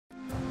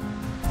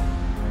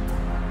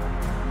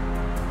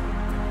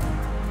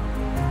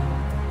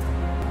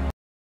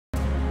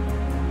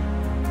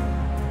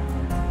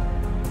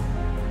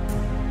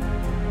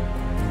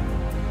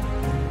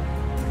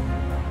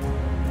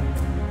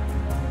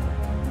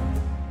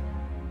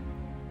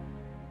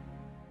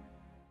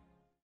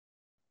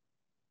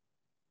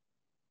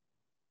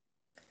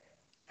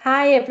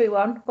Hi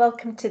everyone,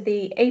 welcome to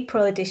the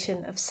April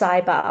edition of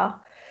CyberSciBar.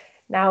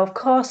 Now, of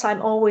course,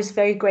 I'm always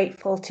very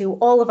grateful to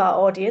all of our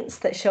audience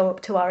that show up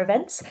to our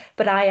events,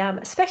 but I am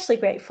especially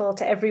grateful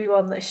to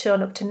everyone that's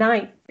shown up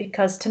tonight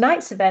because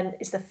tonight's event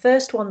is the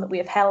first one that we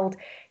have held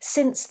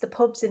since the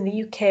pubs in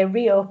the UK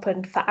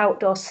reopened for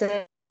outdoor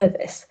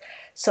service.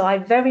 So I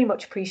very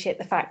much appreciate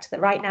the fact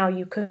that right now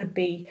you could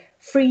be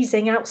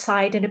freezing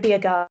outside in a beer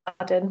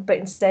garden, but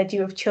instead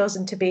you have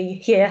chosen to be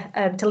here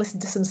to listen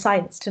to some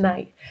science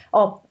tonight.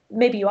 Or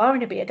maybe you are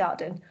in a beer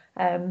garden.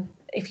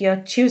 If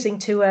you're choosing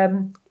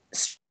to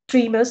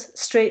stream us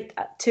straight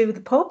to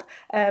the pub,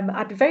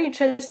 I'd be very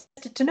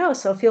interested to know.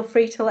 So feel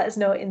free to let us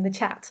know in the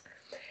chat.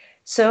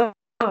 So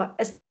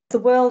as the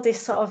world is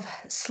sort of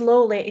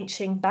slowly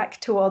inching back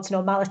towards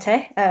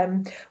normality,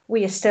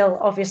 we are still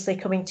obviously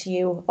coming to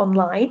you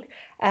online,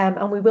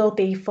 and we will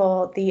be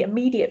for the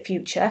immediate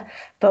future,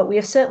 but we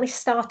have certainly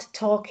started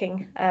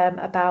talking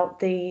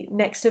about the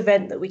next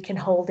event that we can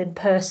hold in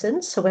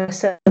person. So we're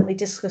certainly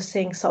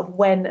discussing sort of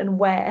when and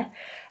where.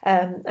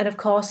 And of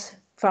course,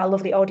 for our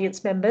lovely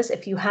audience members,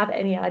 if you have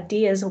any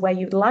ideas where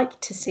you'd like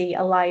to see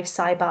a live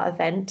CyberSciBar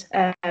event,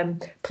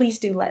 please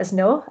do let us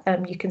know.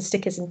 You can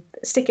stick it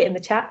in the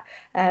chat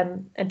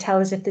and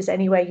tell us if there's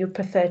anywhere you'd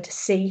prefer to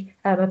see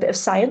a bit of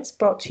science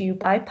brought to you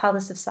by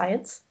Palace of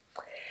Science.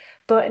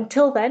 But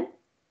until then,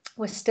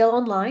 we're still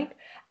online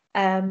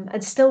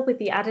and still with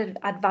the added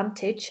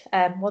advantage,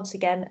 once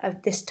again,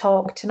 of this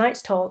talk.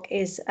 Tonight's talk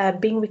is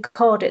being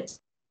recorded.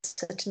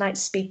 So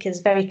tonight's speakers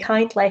very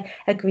kindly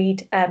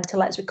agreed to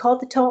let us record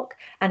the talk,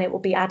 and it will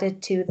be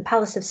added to the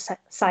Palace of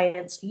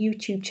Science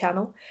YouTube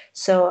channel.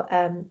 So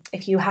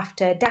if you have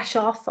to dash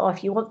off, or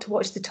if you want to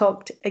watch the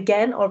talk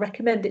again or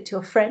recommend it to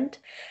a friend,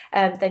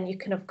 then you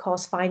can of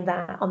course find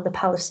that on the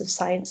Palace of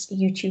Science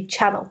YouTube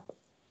channel.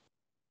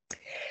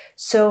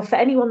 So for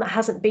anyone that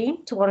hasn't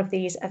been to one of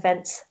these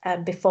events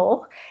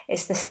before,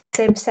 it's the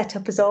same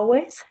setup as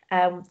always.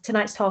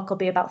 Tonight's talk will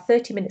be about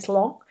 30 minutes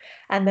long,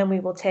 and then we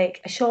will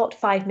take a short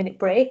 5-minute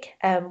break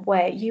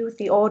where you,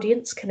 the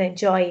audience, can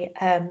enjoy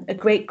a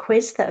great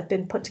quiz that have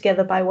been put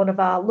together by one of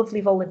our lovely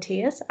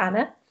volunteers,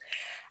 Anna.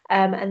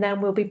 And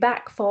then we'll be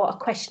back for a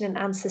question and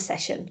answer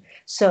session.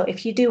 So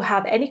if you do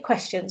have any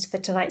questions for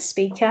tonight's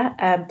speaker,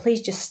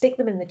 please just stick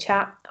them in the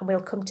chat and we'll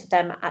come to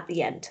them at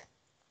the end.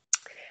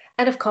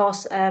 And of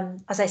course,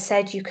 as I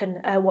said, you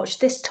can watch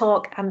this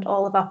talk and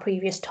all of our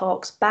previous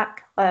talks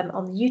back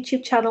on the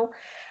YouTube channel.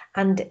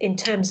 And in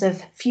terms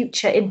of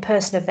future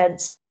in-person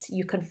events,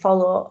 you can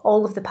follow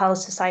all of the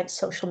Palace of Science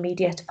social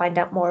media to find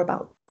out more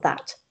about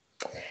that.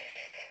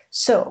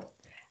 So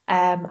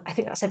I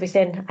think that's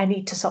everything I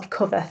need to sort of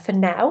cover for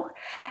now.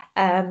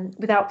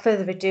 Without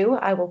further ado,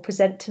 I will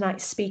present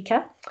tonight's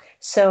speaker.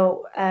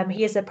 So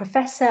he is a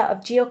professor of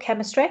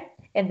geochemistry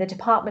in the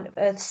Department of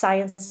Earth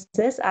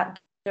Sciences at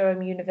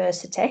Durham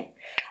University,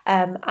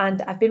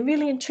 and I've been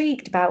really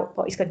intrigued about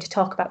what he's going to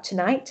talk about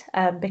tonight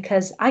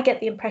because I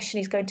get the impression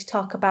he's going to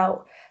talk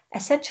about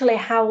essentially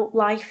how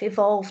life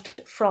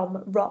evolved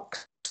from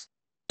rocks,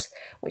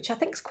 which I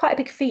think is quite a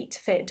big feat to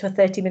fit into a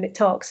 30-minute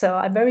talk. So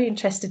I'm very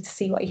interested to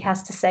see what he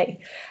has to say.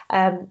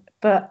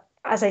 But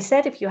as I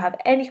said, if you have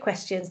any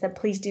questions, then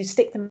please do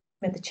stick them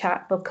in the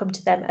chat. We'll come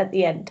to them at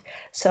the end.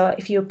 So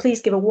if you would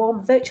please give a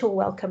warm virtual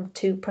welcome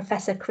to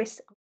Professor Chris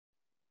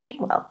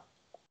Greenwell.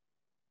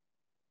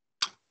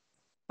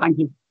 Thank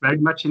you very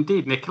much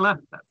indeed, Nicola.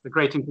 That's a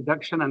great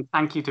introduction, and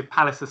thank you to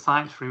Palace of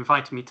Science for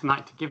inviting me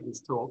tonight to give this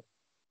talk.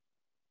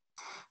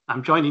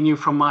 I'm joining you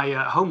from my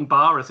home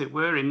bar, as it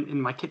were, in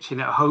my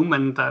kitchen at home,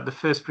 and the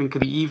first drink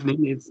of the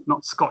evening is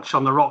not Scotch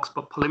on the rocks,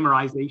 but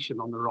Polymerization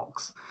on the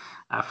rocks,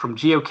 from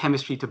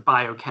Geochemistry to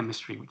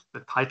Biochemistry, which is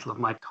the title of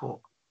my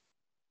talk.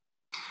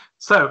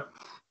 So,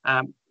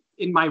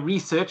 in my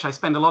research, I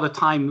spend a lot of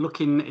time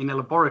looking in a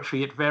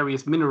laboratory at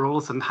various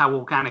minerals and how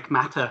organic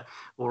matter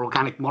or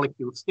organic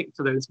molecules stick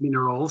to those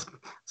minerals.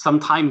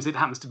 Sometimes it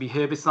happens to be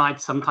herbicides,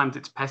 sometimes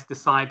it's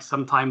pesticides,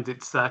 sometimes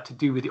it's to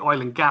do with the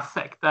oil and gas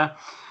sector.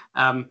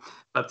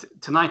 But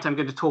tonight I'm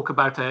going to talk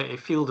about a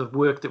field of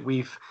work that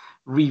we've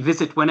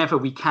revisit whenever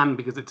we can,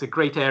 because it's a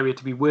great area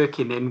to be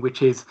working in,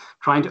 which is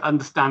trying to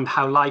understand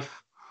how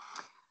life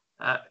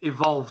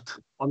evolved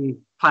on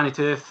planet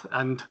Earth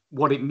and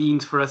what it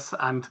means for us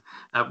and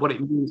what it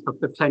means for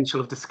the potential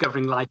of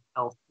discovering life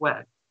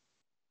elsewhere.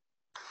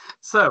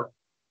 So,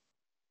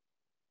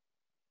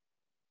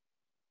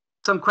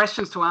 some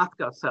questions to ask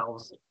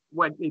ourselves.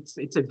 When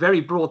it's a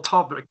very broad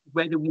topic.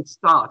 Where do we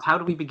start? How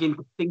do we begin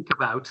to think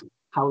about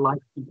how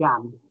life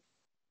began?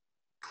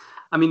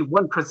 I mean,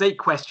 one prosaic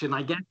question,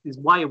 I guess, is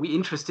why are we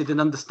interested in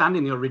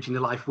understanding the origin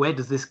of life? Where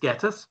does this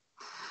get us?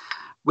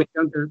 We're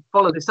going to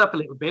follow this up a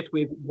little bit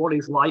with what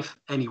is life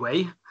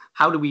anyway?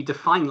 How do we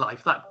define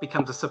life? That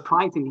becomes a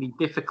surprisingly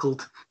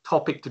difficult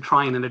topic to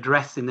try and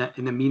address in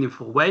a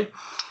meaningful way.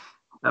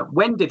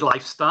 When did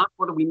life start?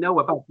 What do we know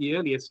about the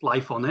earliest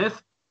life on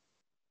Earth?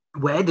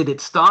 Where did it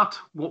start?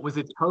 What was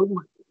its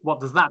home? What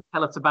does that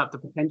tell us about the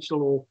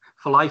potential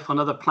for life on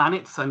other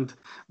planets? And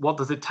what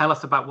does it tell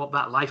us about what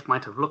that life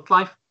might have looked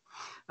like?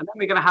 And then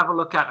we're going to have a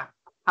look at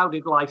how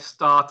did life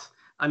start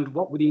and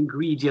what were the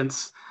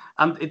ingredients.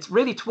 And it's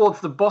really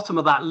towards the bottom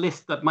of that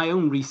list that my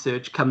own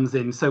research comes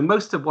in. So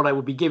most of what I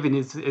will be giving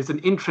is an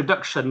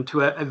introduction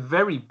to a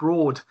very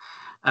broad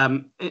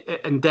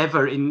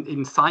endeavor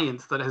in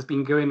science that has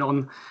been going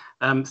on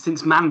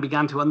since man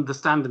began to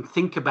understand and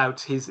think about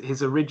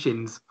his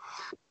origins.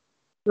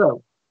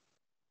 So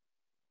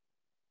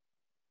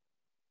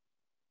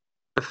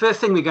the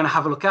first thing we're going to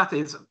have a look at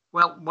is,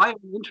 well, why are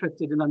we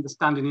interested in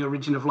understanding the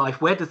origin of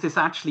life? Where does this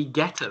actually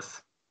get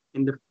us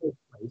in the first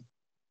place?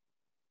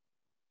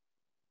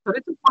 So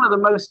this is one of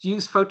the most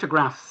used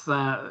photographs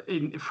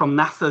from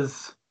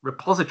NASA's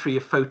repository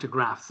of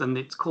photographs, and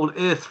it's called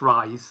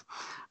Earthrise.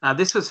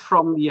 This was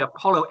from the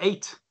Apollo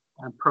 8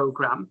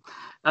 program.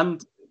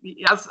 And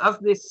as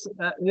this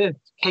Earth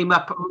came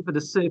up over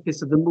the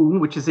surface of the moon,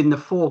 which is in the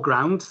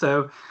foreground,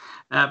 so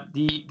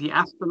the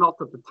astronaut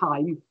at the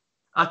time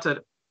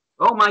uttered,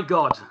 "Oh my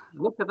God,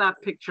 look at that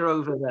picture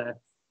over there.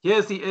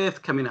 Here's the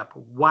Earth coming up.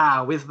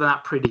 Wow, isn't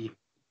that pretty?"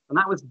 And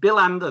that was Bill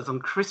Anders on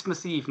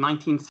Christmas Eve,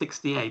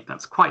 1968.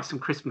 That's quite some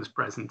Christmas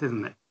present,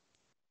 isn't it?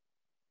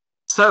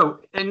 So,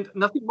 and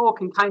nothing more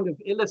can kind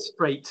of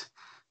illustrate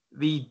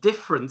the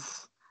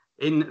difference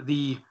in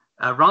the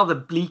rather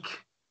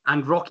bleak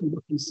and rocky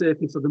looking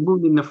surface of the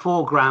moon in the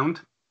foreground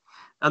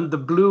and the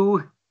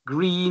blue,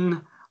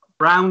 green,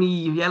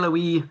 browny,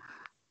 yellowy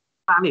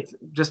planet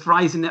just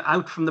rising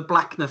out from the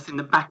blackness in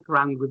the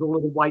background with all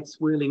of the white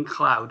swirling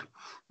cloud.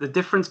 The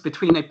difference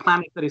between a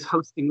planet that is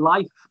hosting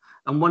life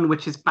and one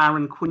which is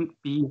barren couldn't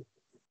be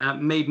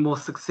made more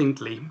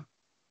succinctly.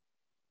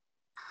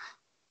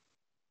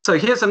 So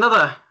here's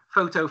another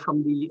photo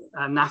from the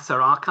NASA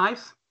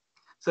archives.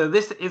 So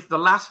this is the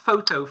last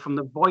photo from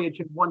the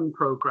Voyager 1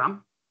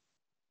 program.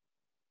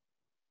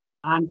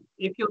 And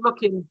if you're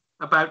looking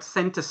about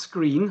center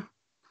screen,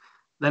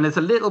 then there's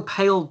a little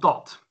pale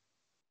dot.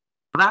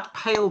 That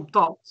pale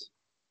dot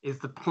is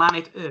the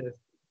planet Earth,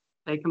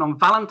 taken on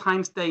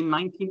Valentine's Day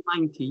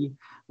 1990,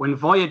 when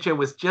Voyager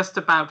was just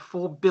about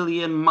 4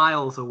 billion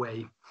miles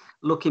away,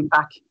 looking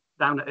back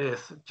down at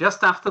Earth.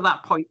 Just after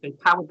that point, they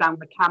powered down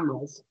the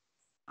cameras,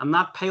 and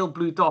that pale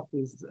blue dot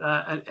is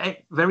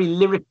very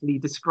lyrically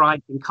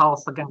described in Carl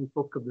Sagan's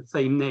book of the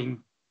same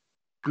name.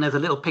 And there's a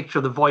little picture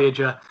of the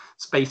Voyager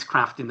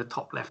spacecraft in the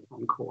top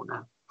left-hand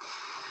corner.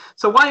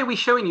 So why are we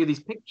showing you these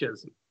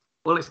pictures?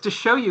 Well, it's to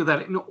show you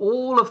that in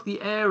all of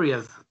the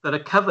areas that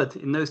are covered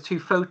in those two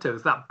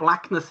photos, that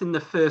blackness in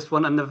the first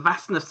one and the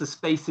vastness of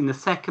space in the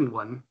second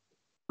one,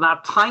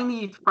 that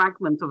tiny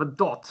fragment of a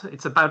dot,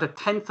 it's about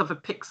 1/10 of a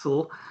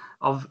pixel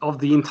of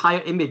the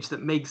entire image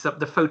that makes up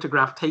the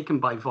photograph taken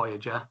by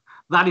Voyager.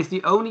 That is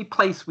the only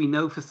place we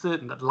know for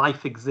certain that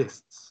life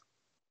exists.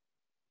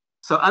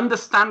 So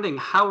understanding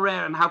how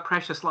rare and how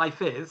precious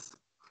life is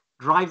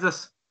drives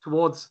us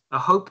towards a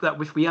hope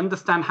that if we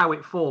understand how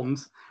it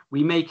forms,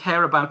 we may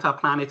care about our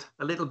planet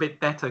a little bit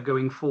better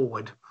going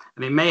forward.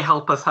 And it may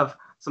help us have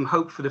some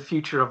hope for the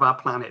future of our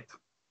planet.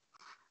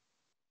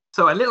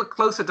 So a little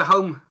closer to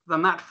home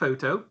than that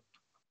photo,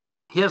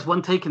 here's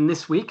one taken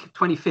this week,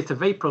 25th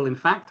of April, in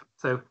fact,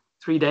 so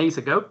 3 days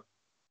ago.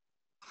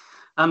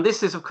 And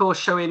this is, of course,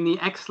 showing the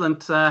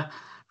excellent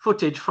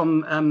footage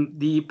from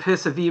the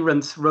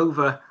Perseverance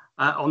rover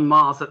on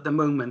Mars at the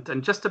moment.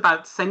 And just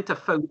about center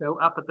photo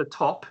up at the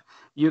top,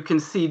 you can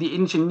see the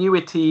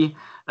Ingenuity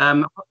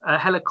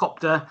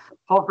helicopter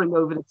hovering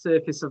over the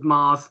surface of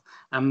Mars,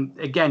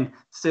 again,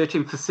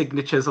 searching for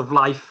signatures of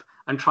life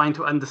and trying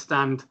to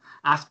understand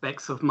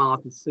aspects of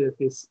Mars'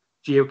 surface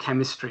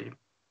geochemistry.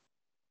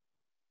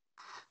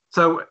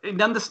 So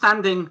in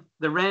understanding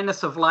the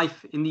rareness of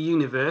life in the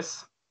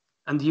universe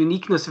and the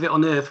uniqueness of it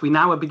on Earth, we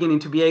now are beginning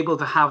to be able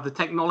to have the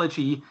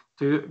technology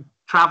to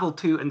travel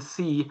to and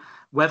see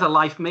whether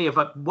life may have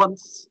at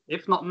once,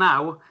 if not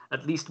now,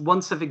 at least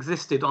once have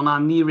existed on our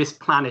nearest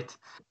planet,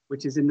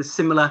 which is in the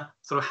similar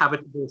sort of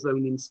habitable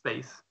zone in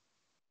space.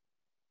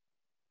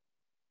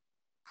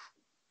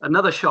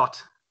 Another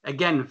shot,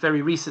 again,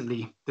 very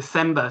recently,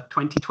 December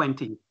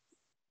 2020.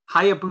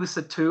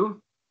 Hayabusa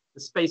 2,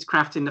 the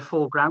spacecraft in the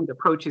foreground,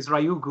 approaches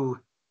Ryugu,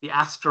 the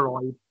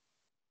asteroid,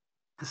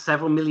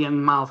 several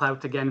million miles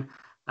out again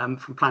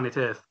from planet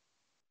Earth.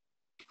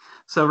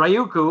 So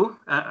Ryugu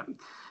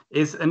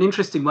is an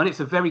interesting one. It's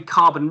a very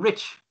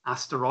carbon-rich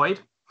asteroid.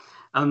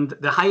 And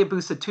the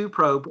Hayabusa 2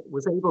 probe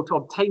was able to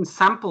obtain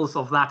samples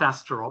of that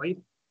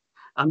asteroid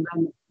and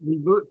then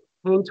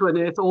return to an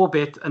Earth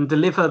orbit and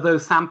deliver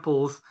those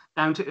samples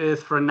down to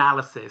Earth for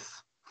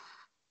analysis.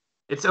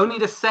 It's only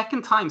the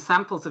second time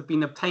samples have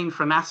been obtained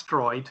for an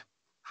asteroid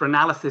for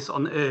analysis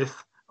on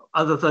Earth,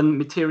 other than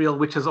material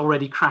which has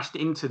already crashed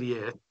into the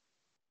Earth.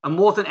 And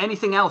more than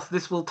anything else,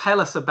 this will tell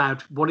us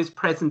about what is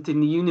present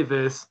in the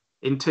universe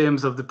in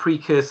terms of the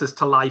precursors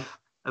to life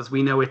as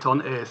we know it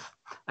on Earth,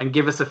 and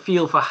give us a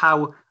feel for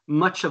how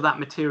much of that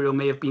material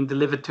may have been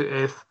delivered to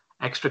Earth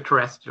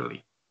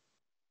extraterrestrially.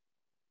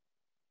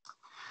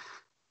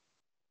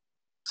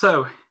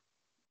 So,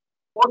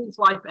 what is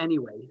life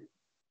anyway?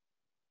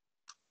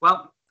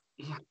 Well,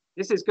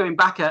 this is going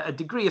back a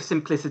degree of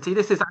simplicity.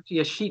 This is actually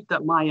a sheet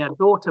that my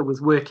daughter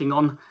was working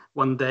on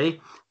one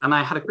day, and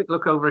I had a quick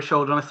look over her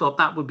shoulder, and I thought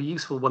that would be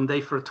useful one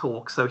day for a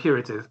talk. So here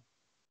it is.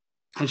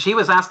 And she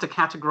was asked to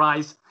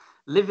categorize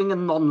living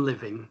and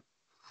non-living.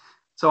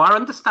 So our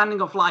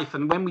understanding of life,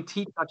 and when we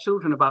teach our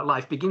children about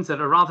life, begins at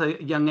a rather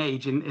young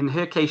age. In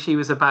her case, she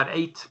was about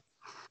 8.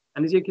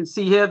 And as you can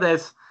see here,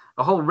 there's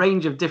a whole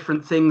range of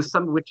different things,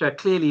 some of which are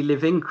clearly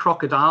living: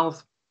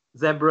 crocodiles,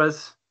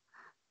 zebras,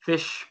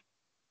 fish,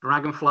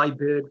 dragonfly,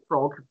 bird,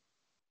 frog.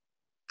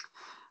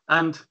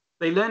 And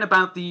they learn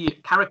about the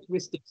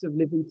characteristics of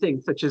living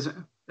things, such as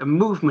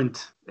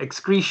movement,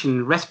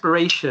 excretion,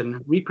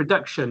 respiration,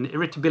 reproduction,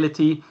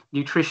 irritability,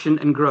 nutrition,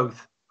 and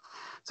growth.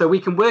 So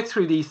we can work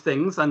through these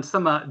things, and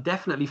some are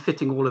definitely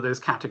fitting all of those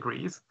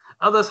categories.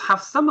 Others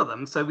have some of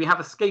them. So we have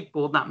a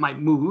skateboard that might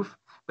move,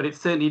 but it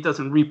certainly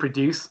doesn't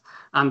reproduce,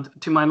 and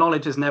to my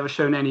knowledge has never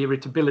shown any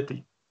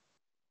irritability.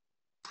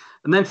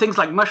 And then things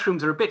like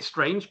mushrooms are a bit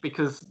strange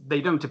because they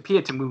don't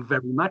appear to move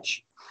very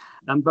much,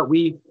 but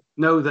we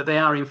know that they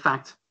are in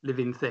fact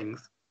living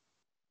things.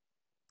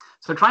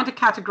 So trying to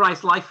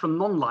categorize life from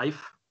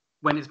non-life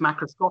when it's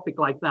macroscopic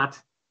like that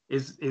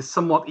is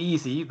somewhat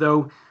easy,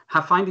 though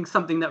finding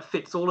something that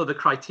fits all of the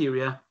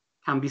criteria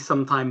can be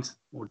sometimes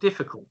more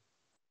difficult.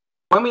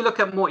 When we look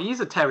at more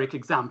esoteric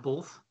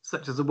examples,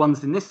 such as the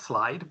ones in this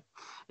slide,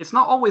 it's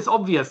not always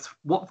obvious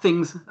what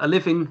things are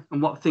living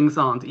and what things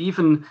aren't,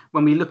 even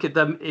when we look at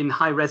them in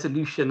high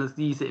resolution as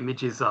these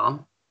images are.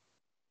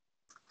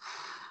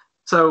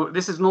 So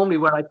this is normally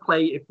where I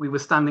play, if we were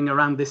standing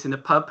around this in a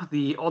pub,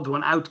 the odd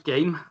one out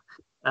game.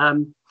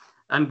 And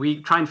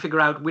we try and figure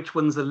out which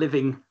ones are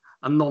living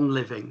and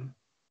non-living.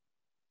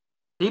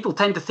 People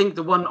tend to think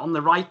the one on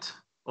the right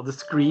of the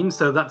screen,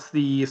 so that's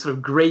the sort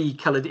of grey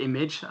coloured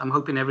image. I'm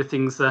hoping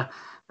everything's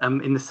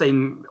in the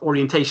same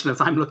orientation as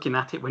I'm looking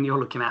at it when you're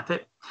looking at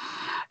it,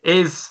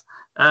 is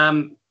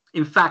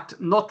in fact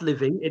not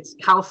living. It's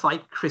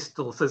calcite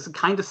crystal. So it's a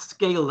kind of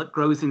scale that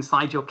grows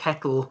inside your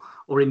kettle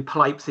or in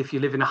pipes if you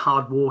live in a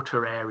hard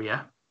water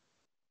area.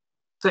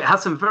 So it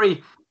has some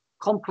very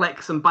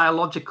complex and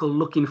biological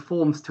looking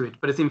forms to it,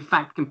 but it's in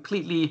fact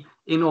completely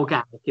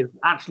inorganic. There's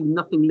actually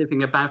nothing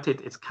living about it.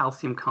 It's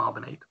calcium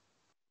carbonate.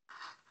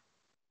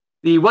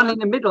 The one in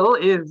the middle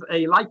is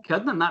a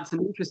lichen, and that's an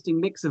interesting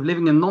mix of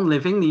living and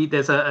non-living.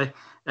 There's a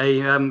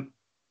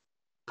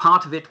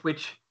part of it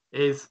which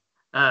is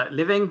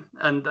living,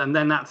 and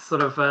then that's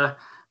sort of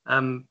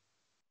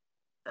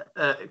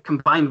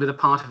combined with a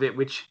part of it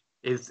which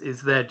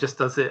is there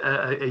just as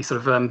a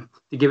sort of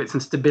to give it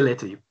some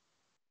stability.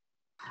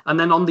 And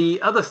then on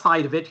the other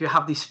side of it, you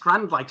have these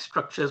strand-like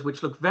structures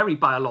which look very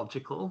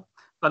biological,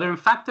 but in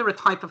fact they're a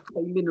type of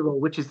clay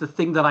mineral, which is the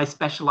thing that I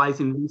specialize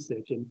in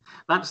researching.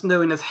 That's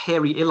known as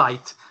hairy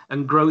illite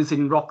and grows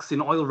in rocks in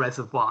oil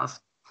reservoirs.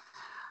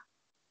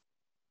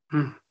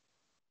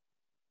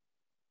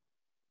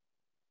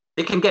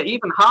 It can get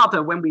even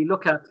harder when we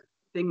look at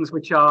things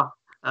which are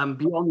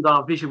beyond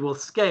our visual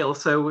scale.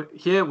 So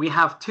here we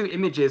have two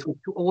images which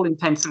to all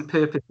intents and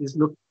purposes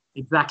look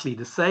exactly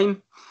the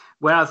same,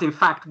 whereas in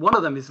fact one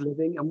of them is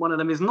living and one of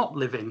them is not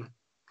living.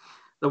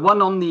 The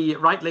one on the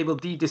right,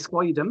 labeled D.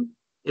 discoidum,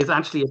 is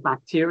actually a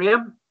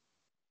bacterium,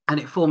 and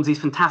it forms these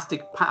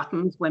fantastic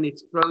patterns when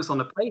it grows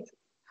on a plate.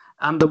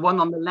 And the one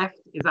on the left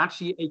is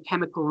actually a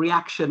chemical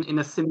reaction in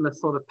a similar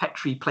sort of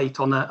Petri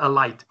plate on a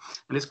light,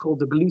 and it's called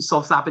the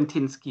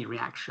Belousov-Zhabotinsky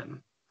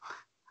reaction.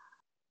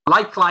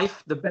 Like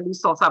life, the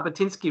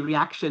Belousov-Zhabotinsky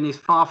reaction is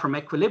far from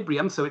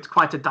equilibrium, so it's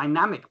quite a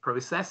dynamic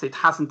process. It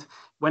hasn't,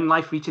 when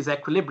life reaches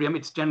equilibrium,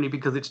 it's generally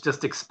because it's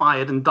just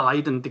expired and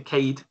died and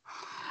decayed.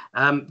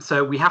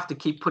 So we have to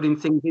keep putting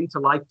things into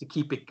life to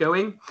keep it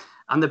going.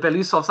 And the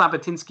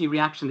Belousov-Zhabotinsky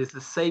reaction is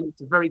the same.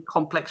 It's a very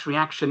complex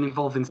reaction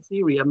involving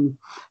cerium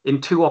in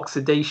 2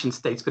 oxidation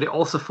states, but it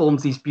also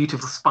forms these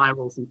beautiful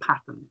spirals and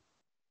patterns.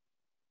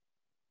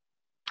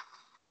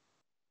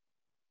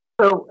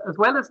 So as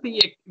well as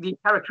the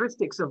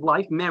characteristics of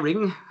life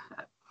mirroring,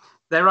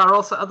 there are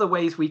also other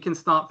ways we can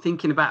start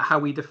thinking about how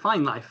we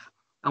define life.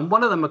 And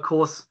one of them, of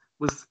course,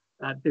 was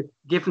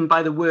given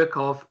by the work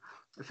of,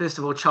 first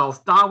of all, Charles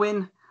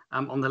Darwin,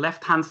 on the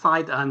left-hand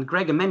side, and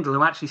Gregor Mendel,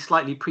 who actually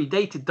slightly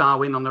predated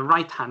Darwin, on the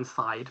right-hand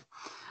side.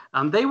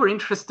 They were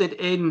interested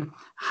in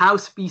how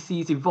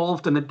species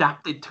evolved and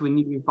adapted to a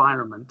new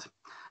environment.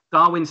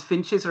 Darwin's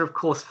finches are, of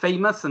course,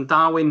 famous, and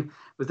Darwin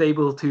was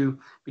able to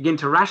begin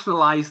to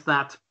rationalize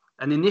that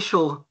an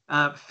initial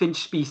finch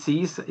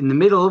species in the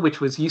middle,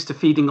 which was used to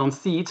feeding on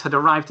seeds, had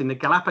arrived in the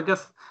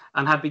Galapagos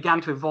and had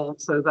begun to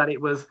evolve so that it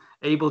was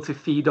able to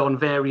feed on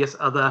various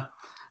other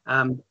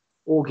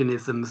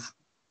organisms.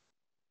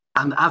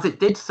 And as it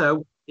did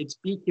so, its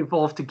beak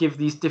evolved to give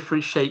these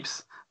different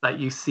shapes that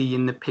you see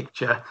in the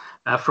picture,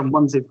 from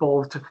ones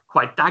evolved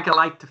quite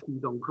dagger-like to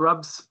feed on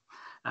grubs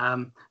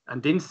and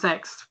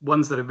insects,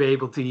 ones that are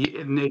able to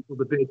enable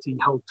the bird to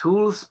hold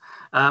tools,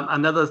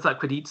 and others that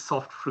could eat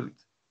soft fruit.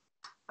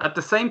 At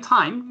the same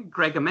time,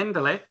 Gregor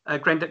Mendel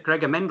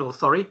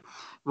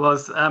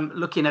was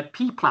looking at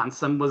pea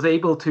plants and was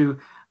able to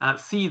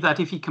see that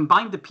if he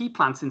combined the pea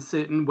plants in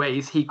certain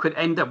ways, he could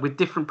end up with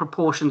different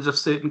proportions of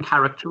certain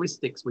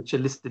characteristics, which are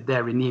listed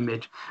there in the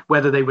image,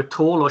 whether they were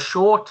tall or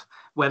short,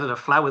 whether the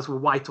flowers were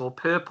white or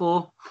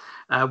purple,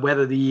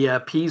 whether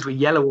the peas were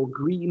yellow or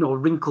green or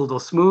wrinkled or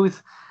smooth.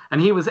 And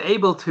he was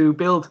able to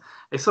build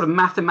a sort of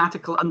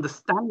mathematical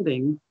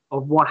understanding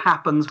of what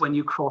happens when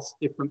you cross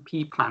different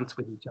pea plants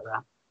with each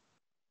other.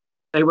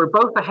 They were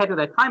both ahead of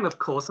their time, of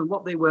course, and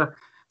what they were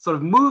sort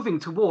of moving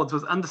towards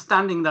was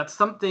understanding that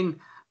something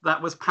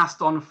that was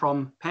passed on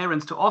from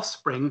parents to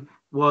offspring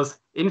was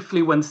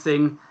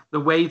influencing the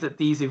way that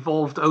these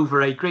evolved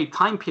over a great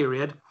time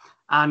period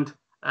and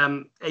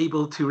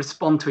able to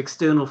respond to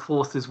external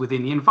forces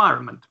within the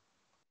environment.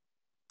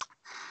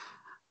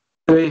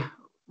 The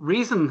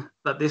reason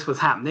that this was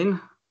happening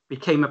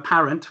became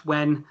apparent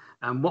when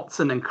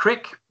Watson and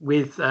Crick,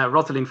 with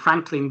Rosalind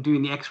Franklin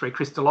doing the X-ray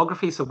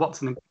crystallography. So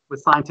Watson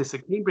was scientists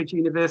at Cambridge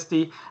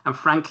University and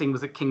Franklin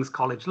was at King's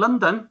College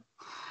London.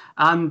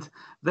 And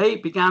they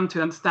began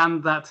to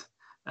understand that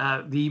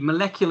the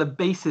molecular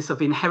basis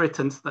of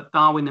inheritance that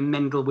Darwin and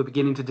Mendel were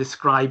beginning to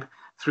describe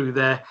through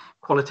their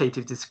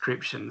qualitative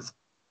descriptions.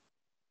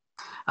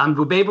 And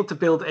we'll be able to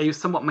build a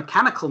somewhat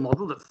mechanical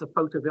model. That's the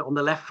photo of it on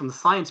the left from the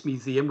Science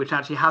Museum, which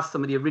actually has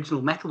some of the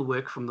original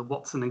metalwork from the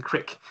Watson and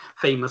Crick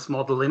famous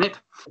model in it,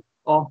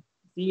 of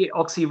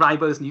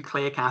deoxyribose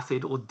nucleic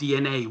acid, or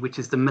DNA, which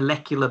is the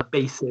molecular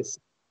basis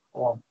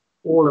of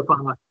all of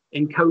our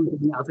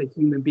encoding as a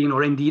human being,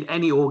 or indeed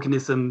any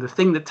organism, the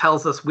thing that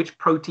tells us which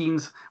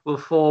proteins will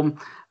form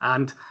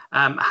and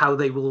how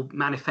they will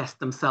manifest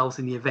themselves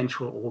in the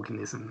eventual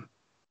organism.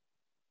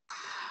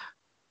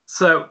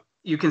 So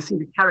you can see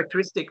the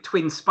characteristic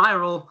twin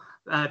spiral,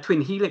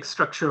 twin helix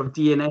structure of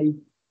DNA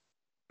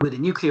with a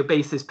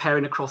nucleobasis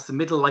pairing across the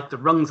middle like the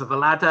rungs of a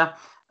ladder.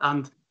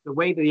 And the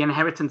way the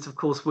inheritance, of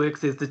course,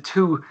 works is the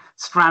two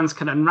strands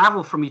can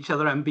unravel from each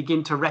other and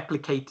begin to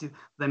replicate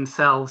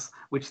themselves,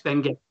 which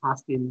then gets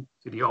passed in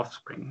to the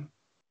offspring.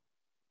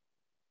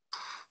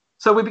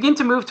 So we begin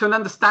to move to an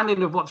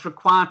understanding of what's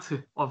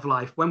required of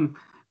life when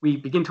we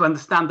begin to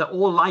understand that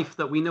all life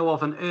that we know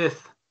of on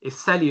Earth is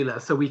cellular.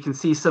 So we can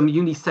see some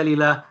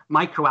unicellular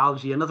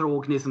microalgae, another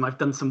organism I've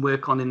done some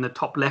work on in the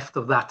top left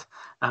of that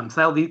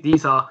cell.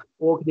 These are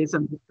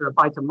organisms that are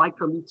about a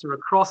micrometer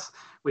across,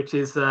 which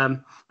is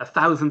a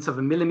thousandth of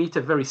a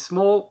millimeter, very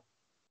small.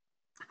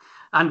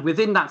 And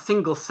within that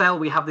single cell,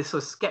 we have this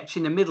sort of sketch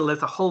in the middle.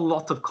 There's a whole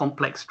lot of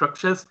complex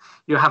structures.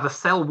 You have a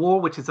cell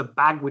wall, which is a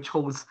bag which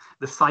holds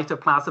the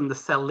cytoplasm, the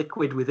cell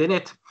liquid within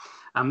it.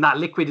 That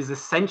liquid is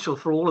essential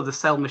for all of the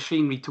cell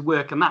machinery to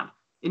work. And that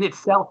in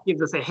itself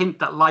gives us a hint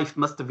that life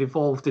must have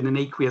evolved in an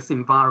aqueous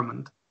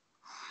environment.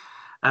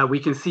 We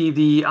can see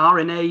the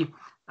RNA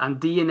and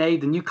DNA,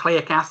 the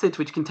nucleic acids,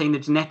 which contain the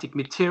genetic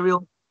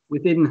material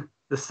within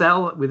the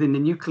cell, within the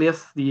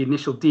nucleus, the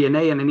initial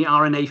DNA, and then the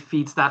RNA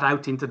feeds that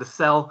out into the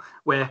cell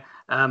where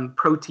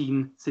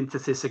protein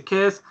synthesis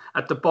occurs.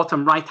 At the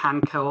bottom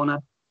right-hand corner,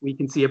 we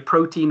can see a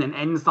protein, an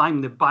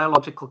enzyme, the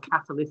biological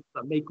catalysts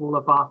that make all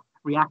of our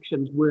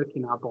reactions work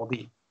in our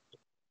body.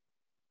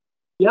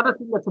 The other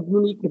thing that's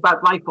unique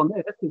about life on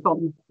Earth is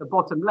on the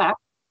bottom left,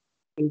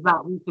 is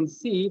that we can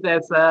see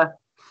there's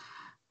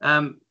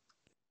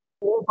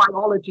all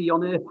biology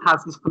on Earth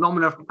has this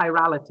phenomenon of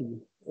chirality.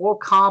 All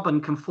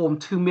carbon can form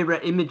two mirror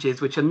images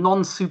which are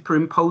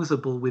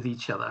non-superimposable with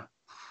each other.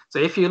 So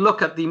if you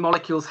look at the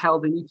molecules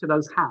held in each of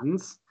those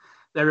hands,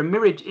 they're a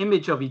mirrored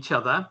image of each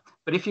other,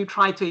 but if you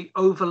try to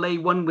overlay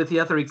one with the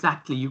other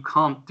exactly, you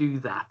can't do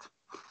that.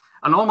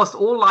 And almost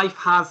all life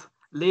has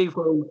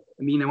levo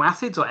amino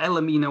acids or L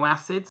amino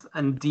acids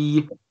and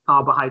D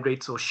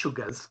carbohydrates or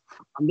sugars.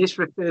 And this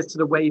refers to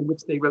the way in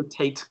which they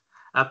rotate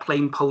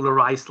plane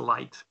polarized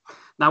light.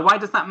 Now, why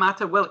does that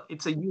matter? Well,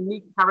 it's a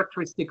unique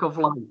characteristic of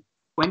life.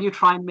 When you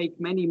try and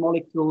make many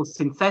molecules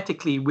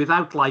synthetically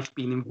without life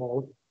being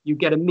involved, you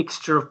get a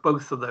mixture of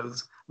both of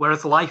those,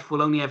 whereas life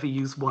will only ever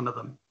use one of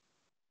them.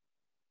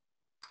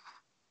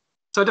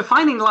 So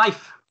defining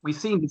life, we've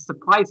seen, is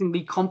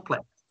surprisingly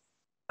complex.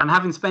 And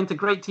having spent a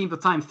great deal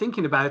of time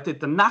thinking about it,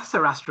 the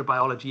NASA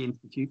Astrobiology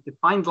Institute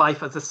defined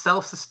life as a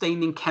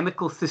self-sustaining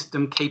chemical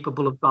system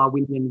capable of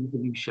Darwinian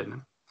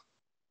evolution.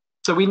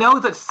 So we know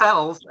that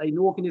cells, an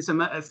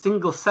organism, a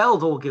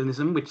single-celled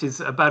organism, which is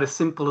about as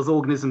simple as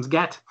organisms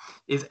get,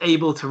 is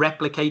able to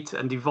replicate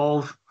and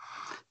evolve.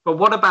 But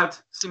what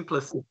about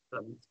simpler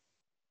systems?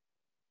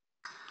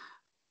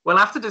 Well,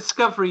 after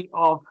discovery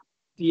of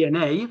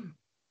DNA,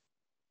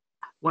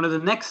 one of the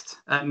next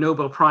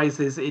Nobel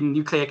Prizes in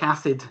nucleic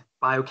acid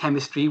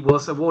biochemistry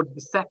was awarded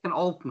to Second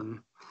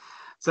Altman.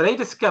 So they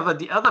discovered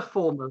the other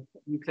form of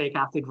nucleic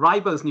acid,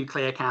 ribose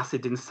nucleic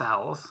acid in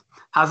cells,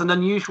 has an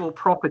unusual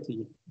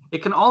property.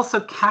 It can also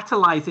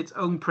catalyze its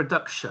own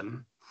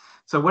production.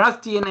 So whereas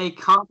DNA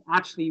can't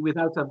actually,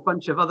 without a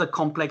bunch of other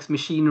complex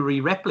machinery,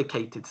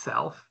 replicate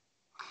itself,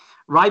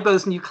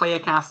 ribose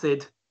nucleic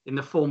acid in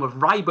the form of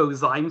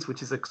ribozymes,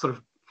 which is a sort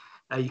of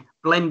a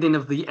blending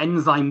of the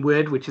enzyme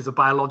word, which is a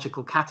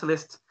biological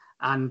catalyst,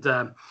 and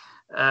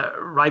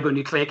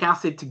ribonucleic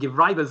acid to give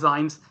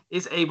ribozymes,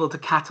 is able to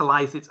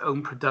catalyze its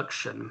own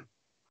production.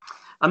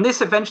 And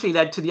this eventually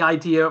led to the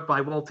idea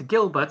by Walter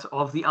Gilbert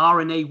of the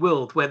RNA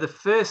world, where the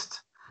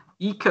first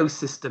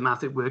ecosystem,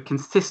 as it were,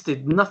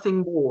 consisted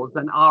nothing more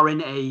than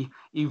RNA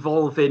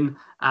evolving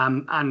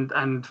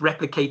and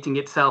replicating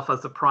itself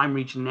as the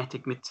primary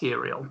genetic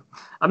material.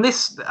 And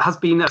this has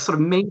been a sort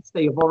of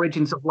mainstay of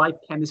origins of life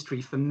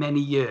chemistry for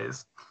many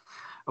years.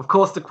 Of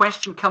course, the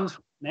question comes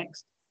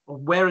next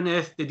of where on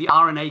earth did the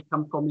RNA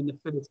come from in the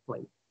first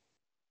place?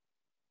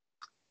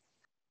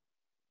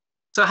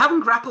 So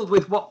having grappled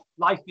with what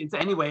life is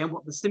anyway and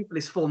what the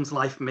simplest forms of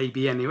life may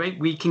be anyway,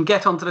 we can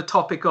get onto the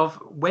topic of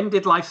when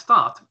did life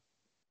start?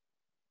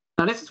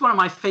 Now, this is one of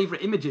my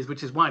favorite images,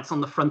 which is why it's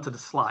on the front of the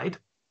slide.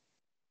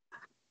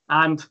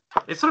 And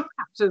it sort of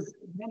captures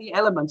many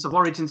elements of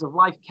origins of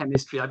life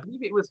chemistry. I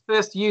believe it was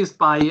first used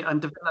by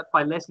and developed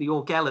by Leslie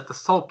Orgel at the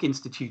Salk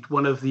Institute,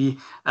 one of the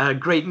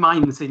great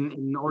minds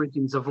in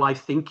origins of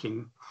life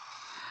thinking.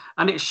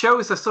 And it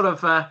shows a sort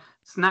of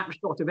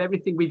snapshot of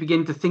everything we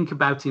begin to think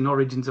about in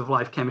origins of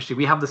life chemistry.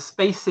 We have the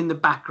space in the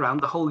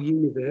background, the whole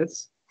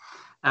universe.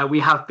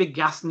 We have big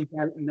gas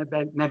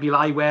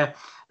nebulae where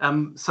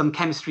some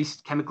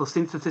chemical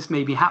synthesis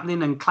may be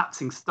happening, and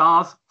collapsing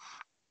stars.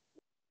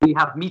 We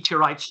have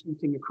meteorites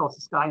shooting across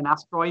the sky and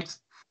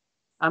asteroids.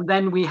 And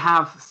then we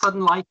have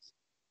sunlight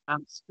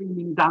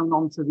streaming down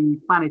onto the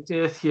planet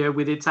Earth here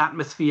with its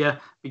atmosphere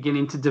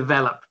beginning to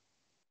develop.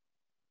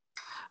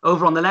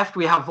 Over on the left,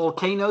 we have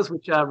volcanoes,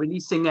 which are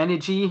releasing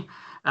energy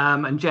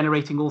and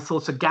generating all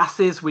sorts of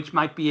gases, which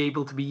might be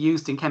able to be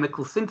used in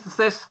chemical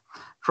synthesis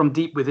from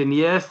deep within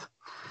the Earth.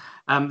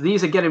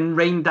 These are getting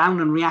rained down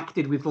and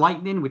reacted with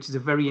lightning, which is a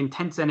very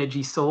intense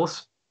energy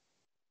source,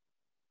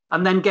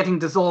 and then getting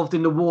dissolved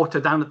in the water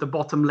down at the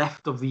bottom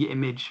left of the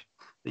image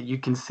that you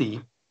can see.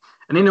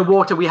 And in the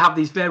water, we have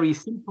these very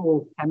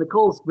simple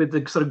chemicals with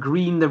the sort of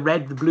green, the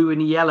red, the blue,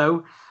 and the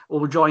yellow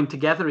all joined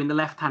together in the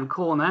left-hand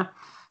corner.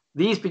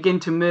 These begin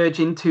to merge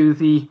into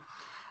the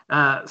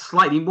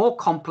slightly more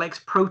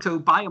complex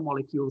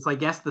proto-biomolecules, I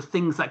guess, the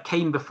things that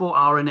came before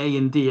RNA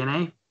and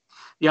DNA.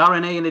 The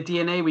RNA and the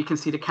DNA, we can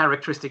see the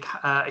characteristic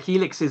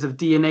helixes of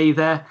DNA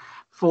there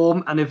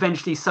form, and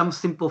eventually some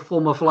simple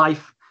form of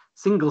life,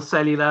 single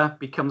cellular,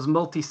 becomes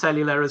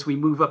multicellular as we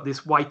move up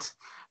this white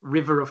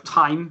river of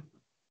time,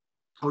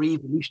 or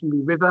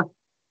evolutionary river,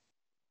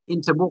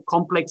 into more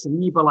complex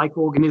amoeba-like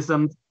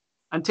organisms,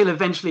 until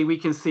eventually we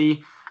can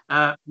see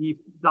the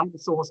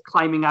dinosaurs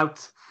climbing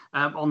out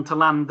onto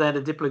land there,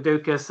 the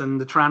Diplodocus and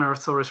the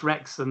Tyrannosaurus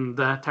rex and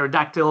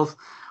pterodactyls,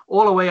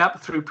 all the way up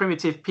through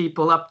primitive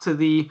people up to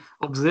the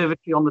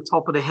observatory on the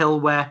top of the hill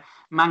where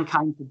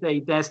mankind today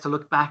dares to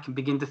look back and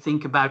begin to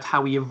think about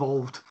how we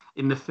evolved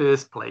in the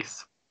first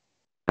place.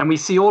 And we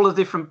see all the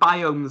different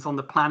biomes on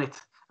the planet,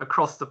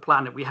 across the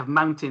planet. We have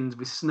mountains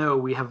with snow,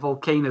 we have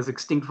volcanoes,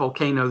 extinct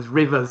volcanoes,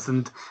 rivers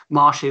and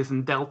marshes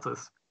and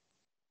deltas.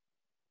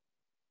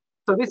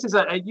 So this is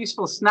a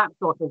useful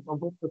snapshot of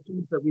all the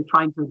things that we're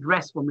trying to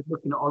address when we're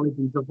looking at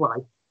origins of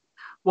life.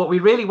 What we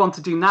really want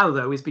to do now,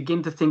 though, is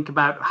begin to think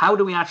about how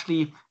do we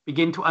actually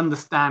begin to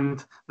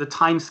understand the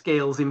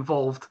timescales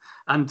involved,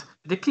 and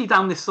particularly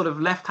down this sort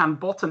of left-hand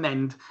bottom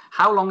end,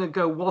 how long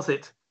ago was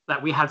it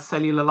that we had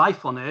cellular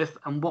life on Earth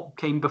and what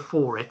came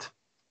before it?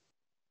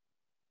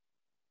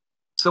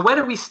 So where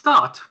do we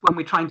start when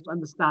we're trying to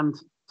understand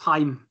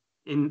time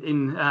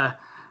in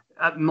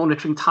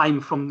monitoring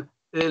time from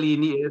early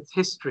in the Earth's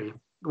history?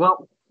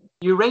 Well,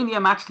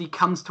 uranium actually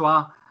comes to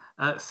our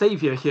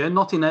savior here,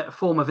 not in a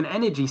form of an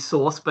energy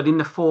source, but in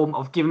the form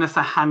of giving us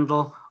a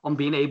handle on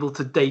being able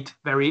to date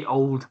very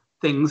old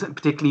things, and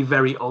particularly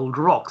very old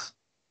rocks.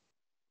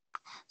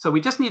 So we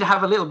just need to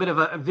have a little bit of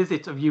a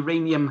visit of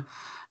uranium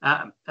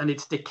and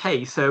its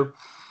decay. So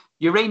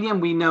uranium,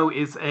 we know,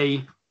 is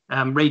a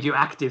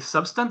radioactive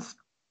substance.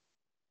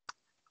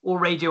 All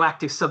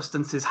radioactive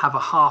substances have a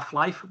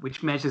half-life,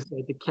 which measures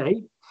their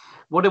decay.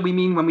 What do we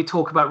mean when we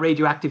talk about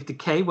radioactive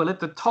decay? Well,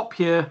 at the top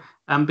here,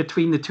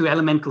 between the two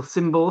elemental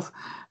symbols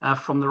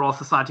from the Royal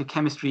Society of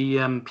Chemistry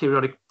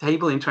periodic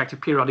table,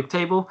 interactive periodic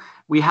table,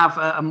 we have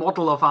a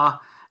model of our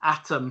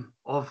atom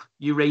of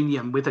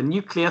uranium with a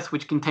nucleus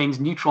which contains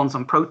neutrons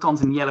and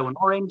protons in yellow and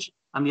orange,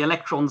 and the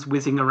electrons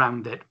whizzing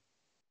around it.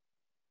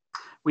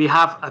 We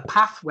have a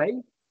pathway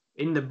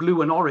in the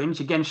blue and orange,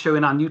 again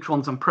showing our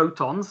neutrons and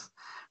protons,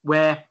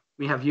 where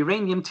we have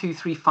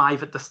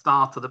uranium-235 at the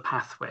start of the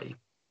pathway.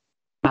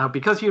 Now,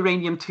 because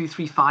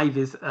uranium-235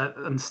 is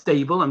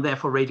unstable and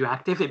therefore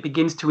radioactive, it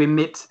begins to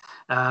emit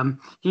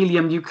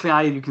helium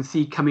nuclei, you can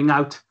see coming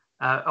out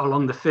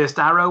along the first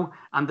arrow,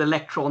 and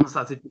electrons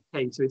as it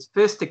decays. So its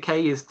first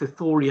decay is to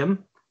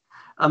thorium,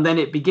 and then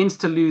it begins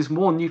to lose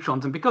more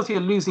neutrons. And because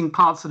you're losing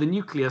parts of the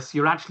nucleus,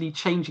 you're actually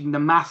changing the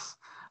mass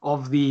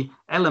of the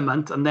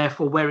element, and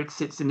therefore where it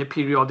sits in the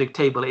periodic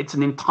table. It's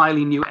an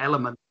entirely new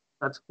element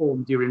that's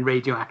formed during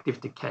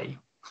radioactive decay.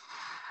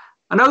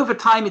 And over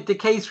time, it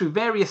decays through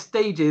various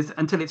stages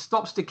until it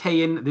stops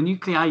decaying. The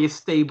nuclei is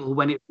stable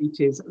when it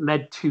reaches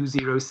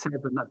lead-207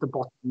 at the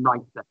bottom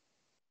right there.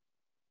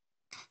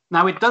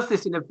 Now, it does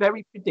this in a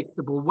very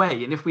predictable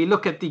way. And if we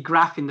look at the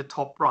graph in the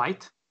top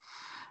right,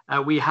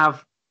 we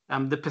have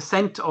the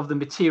percent of the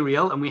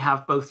material, and we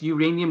have both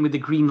uranium with the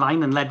green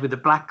line and lead with the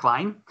black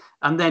line,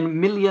 and then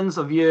millions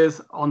of years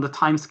on the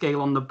time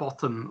scale on the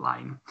bottom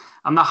line.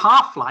 And the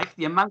half-life,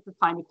 the amount of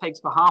time it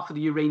takes for half of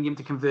the uranium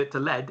to convert to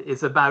lead,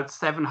 is about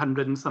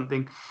 700 and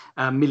something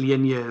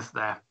million years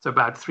there. So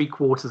about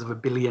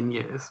 3/4 billion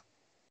years.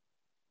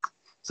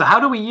 So how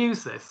do we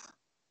use this?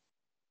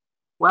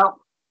 Well,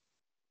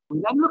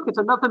 we then look at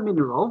another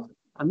mineral,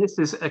 and this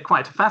is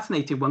quite a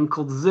fascinating one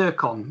called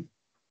zircon.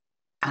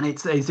 And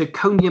it's a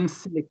zirconium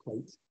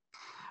silicate.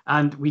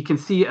 And we can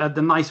see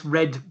the nice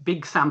red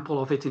big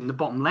sample of it in the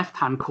bottom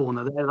left-hand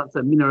corner there. That's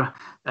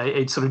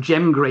a sort of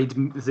gem-grade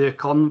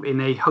zircon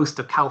in a host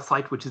of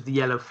calcite, which is the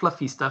yellow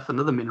fluffy stuff,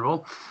 another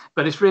mineral.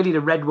 But it's really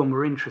the red one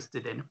we're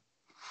interested in.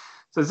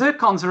 So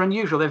zircons are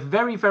unusual. They're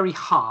very, very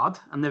hard,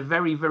 and they're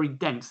very, very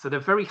dense. So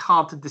they're very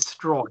hard to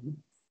destroy.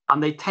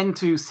 And they tend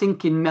to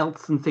sink in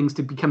melts and things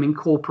to become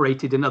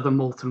incorporated in other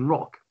molten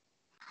rock.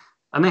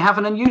 And they have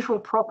an unusual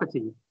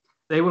property.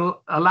 They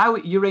will allow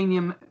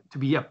uranium to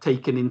be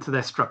uptaken into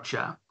their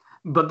structure,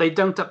 but they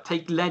don't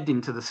uptake lead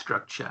into the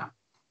structure.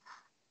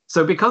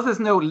 So because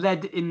there's no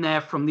lead in there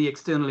from the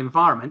external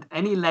environment,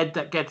 any lead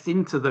that gets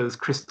into those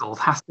crystals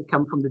has to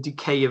come from the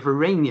decay of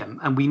uranium.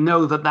 And we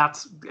know that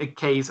that's a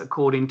case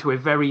according to a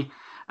very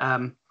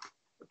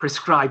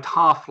prescribed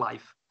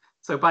half-life.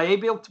 So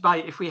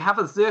if we have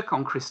a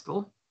zircon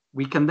crystal,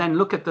 we can then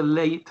look at the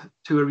lead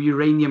to a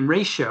uranium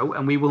ratio,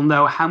 and we will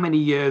know how many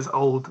years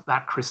old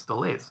that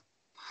crystal is.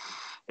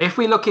 If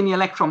we look in the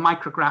electron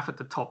micrograph at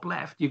the top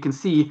left, you can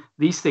see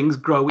these things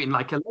grow in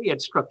like a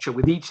layered structure,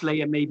 with each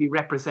layer maybe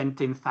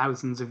representing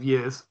thousands of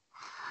years.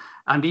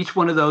 And each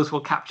one of those will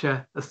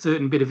capture a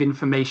certain bit of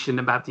information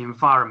about the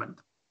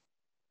environment.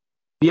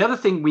 The other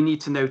thing we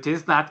need to note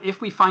is that if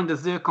we find a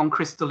zircon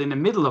crystal in the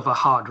middle of a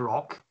hard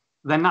rock,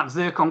 then that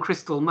zircon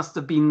crystal must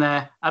have been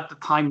there at the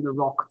time the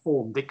rock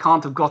formed. It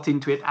can't have got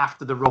into it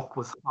after the rock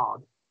was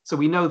hard. So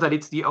we know that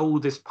it's the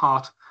oldest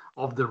part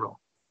of the rock.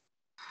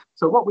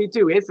 So what we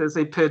do is, as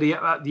per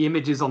the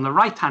images on the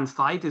right-hand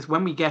side, is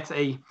when we get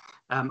a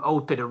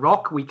old bit of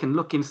rock, we can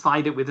look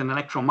inside it with an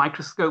electron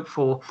microscope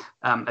for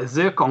a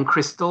zircon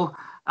crystal,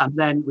 and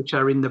then which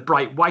are in the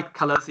bright white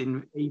colors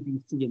in A, B,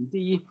 C, and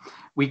D.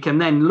 We can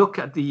then look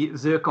at the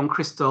zircon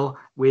crystal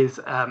with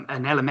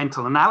an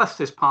elemental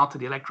analysis part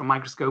of the electron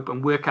microscope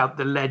and work out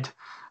the lead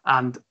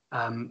and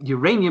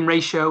uranium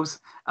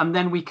ratios, and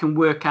then we can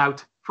work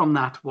out from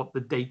that what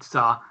the dates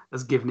are,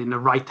 as given in the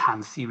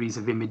right-hand series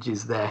of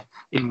images there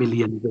in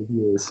millions of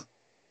years.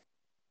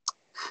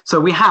 So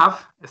we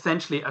have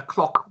essentially a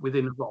clock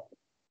within a rock.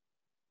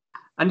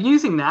 And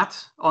using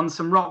that on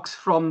some rocks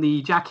from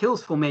the Jack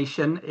Hills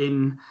Formation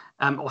in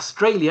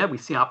Australia, we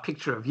see our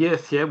picture of the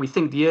Earth here. We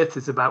think the Earth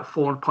is about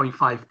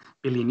 4.5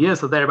 billion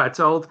years or thereabouts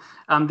old.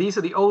 These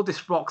are the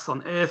oldest rocks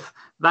on Earth.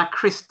 That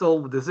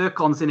crystal with the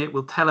zircons in it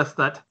will tell us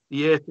that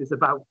the Earth is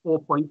about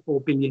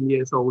 4.4 billion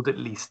years old at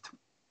least.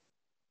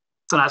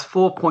 So that's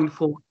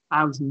 4.4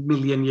 thousand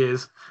million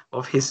years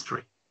of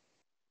history.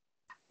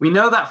 We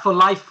know that for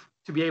life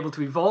to be able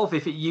to evolve,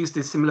 if it used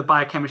a similar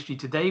biochemistry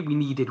today, we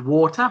needed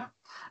water.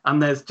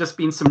 And there's just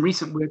been some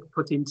recent work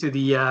put into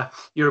the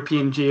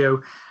European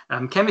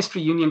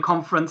Geochemistry Union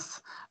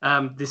conference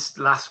this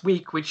last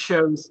week, which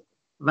shows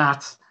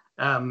that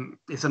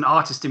it's an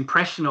artist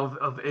impression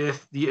of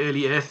Earth, the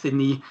early Earth in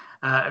the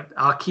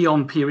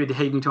Archean period, the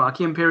Hagen to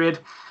Archean period,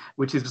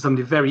 which is some of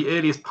the very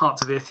earliest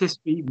parts of Earth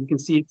history. We can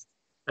see it's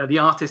the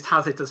artist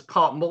has it as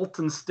part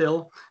molten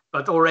still,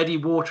 but already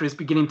water is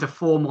beginning to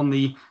form on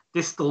the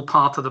distal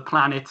part of the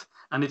planet,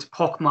 and it's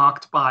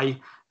pockmarked by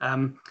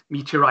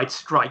meteorite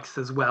strikes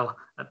as well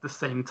at the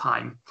same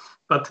time.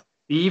 But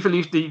the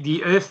evolution,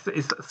 the Earth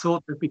is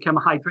thought to have become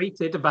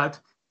hydrated about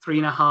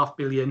 3.5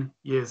 billion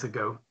years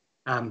ago,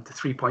 to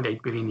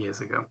 3.8 billion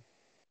years ago.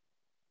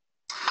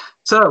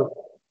 So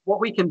what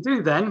we can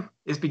do then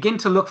is begin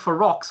to look for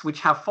rocks which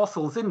have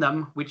fossils in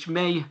them, which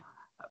may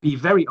be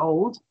very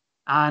old,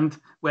 and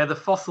where the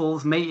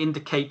fossils may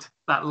indicate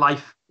that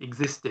life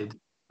existed.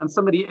 And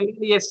some of the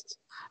earliest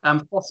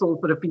fossils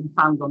that have been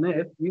found on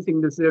Earth,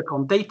 using the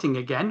zircon dating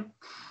again.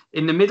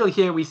 In the middle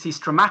here, we see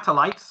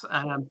stromatolites,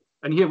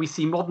 and here we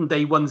see modern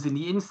day ones in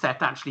the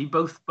inset, actually,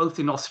 both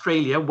in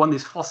Australia. One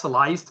is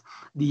fossilized,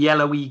 the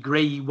yellowy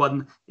grey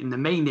one in the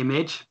main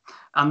image.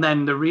 And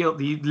then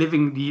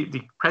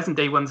the present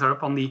day ones are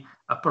up on the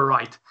upper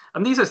right.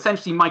 And these are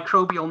essentially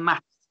microbial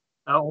mats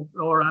or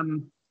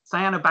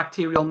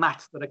cyanobacterial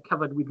mats that are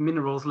covered with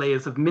minerals,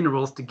 layers of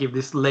minerals to give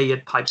this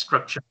layered type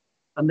structure.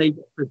 And they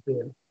get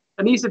preserved.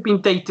 And these have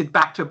been dated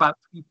back to about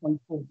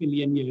 3.4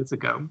 billion years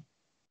ago.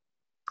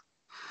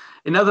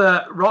 In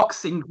other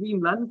rocks in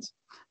Greenland,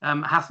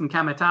 Hassan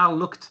Kamet al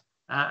looked,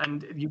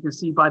 and you can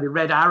see by the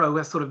red arrow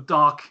a sort of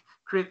dark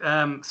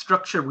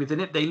structure within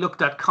it. They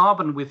looked at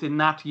carbon within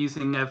that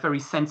using a very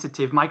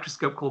sensitive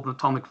microscope called an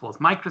atomic force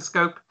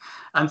microscope,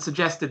 and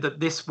suggested that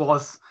this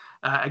was,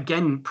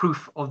 again,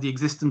 proof of the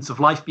existence of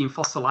life being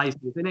fossilized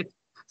within it.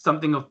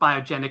 something of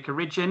biogenic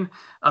origin,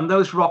 and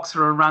those rocks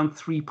are around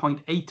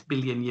 3.8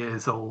 billion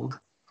years old.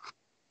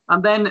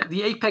 And then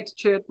the apex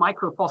chert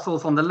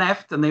microfossils on the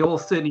left, and they all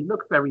certainly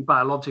look very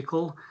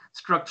biological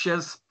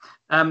structures.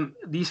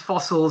 These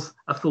fossils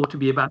are thought to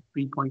be about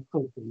 3.4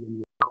 billion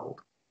years old.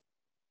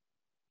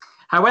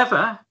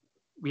 However,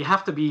 we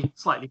have to be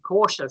slightly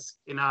cautious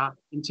in our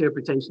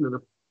interpretation of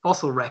the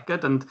fossil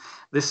record, and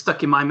this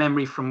stuck in my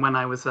memory from when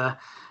I was a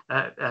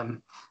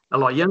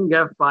lot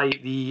younger by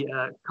the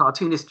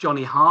cartoonist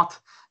Johnny Hart.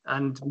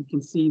 And we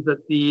can see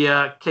that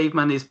the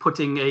caveman is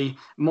putting a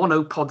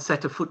monopod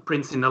set of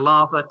footprints in the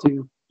lava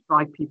to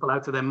drive people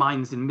out of their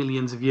minds in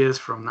millions of years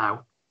from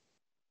now.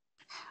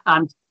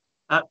 And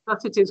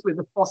thus it is with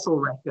the fossil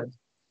record.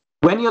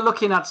 When you're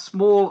looking at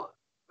small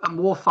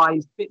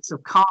amorphized bits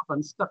of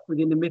carbon stuck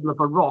within the middle of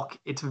a rock,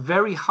 it's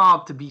very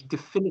hard to be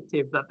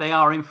definitive that they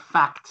are in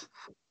fact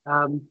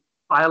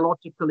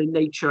biological in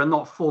nature and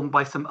not formed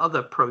by some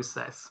other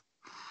process.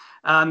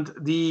 And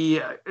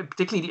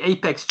particularly the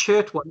apex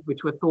chert one,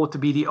 which were thought to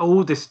be the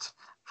oldest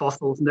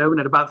fossils known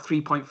at about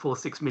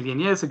 3.46 billion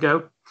years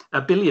ago,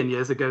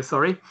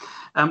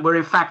 were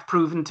in fact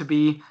proven to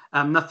be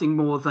nothing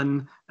more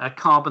than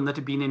carbon that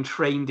had been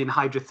entrained in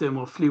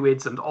hydrothermal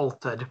fluids and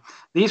altered.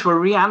 These were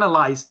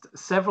reanalyzed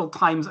several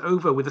times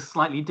over with a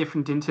slightly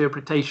different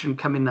interpretation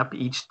coming up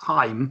each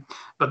time.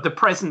 But the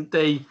present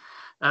day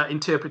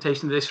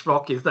interpretation of this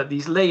rock is that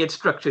these layered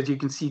structures you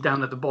can see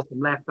down at the bottom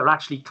left are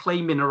actually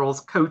clay minerals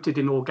coated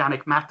in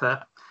organic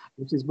matter,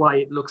 which is why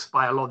it looks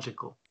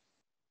biological.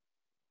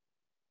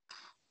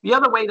 The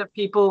other way that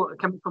people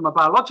coming from a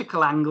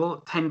biological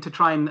angle tend to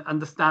try and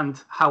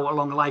understand how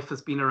long life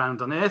has been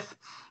around on Earth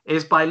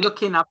is by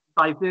looking at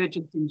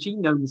divergence in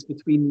genomes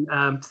between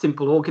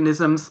simple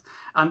organisms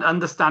and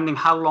understanding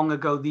how long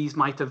ago these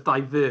might have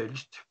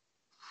diverged.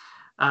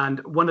 And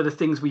one of the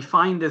things we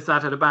find is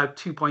that at about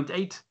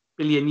 2.8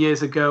 billion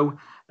years ago,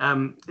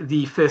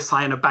 the first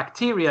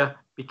cyanobacteria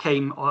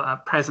became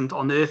present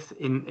on Earth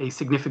in a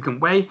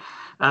significant way.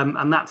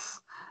 And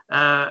that's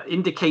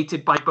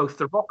indicated by both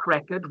the rock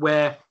record,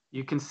 where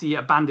you can see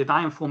a banded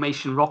iron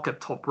formation rock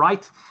at top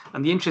right.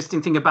 And the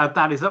interesting thing about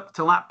that is up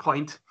till that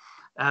point,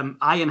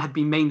 iron had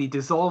been mainly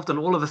dissolved, and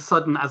all of a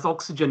sudden, as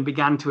oxygen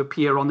began to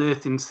appear on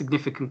Earth in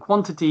significant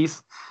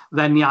quantities,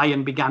 then the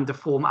iron began to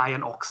form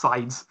iron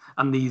oxides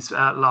and these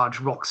large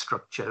rock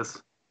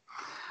structures.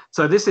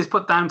 So this is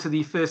put down to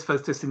the first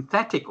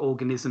photosynthetic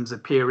organisms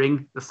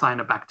appearing, the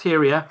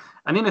cyanobacteria.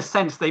 And in a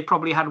sense, they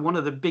probably had one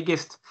of the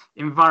biggest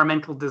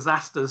environmental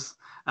disasters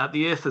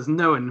the Earth has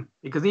known,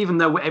 because even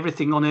though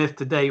everything on Earth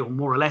today, or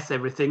more or less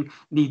everything,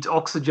 needs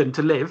oxygen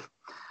to live,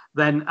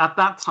 then at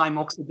that time,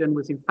 oxygen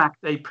was in fact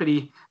a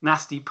pretty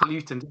nasty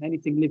pollutant, and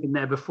anything living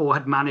there before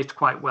had managed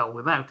quite well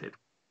without it.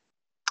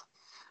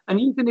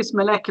 And using this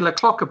molecular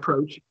clock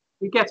approach,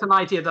 we get an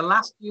idea the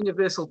last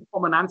universal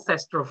common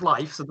ancestor of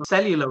life, so the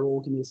cellular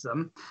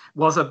organism,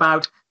 was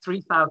about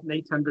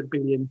 3,800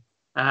 million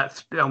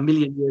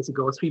years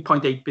ago, or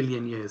 3.8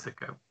 billion years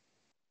ago.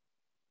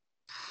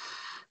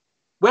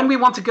 When we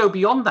want to go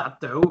beyond that,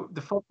 though,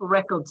 the fossil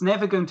record's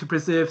never going to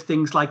preserve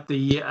things like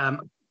the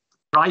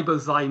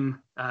ribozyme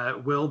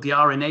world, the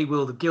RNA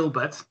world of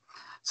Gilbert.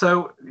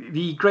 So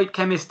the great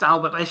chemist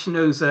Albert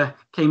Eschenauzer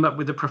came up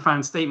with a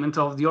profound statement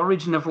of the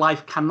origin of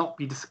life cannot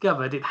be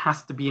discovered, it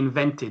has to be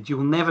invented. You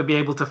will never be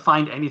able to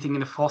find anything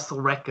in a fossil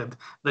record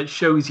that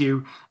shows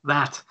you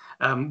that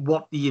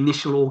what the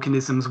initial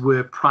organisms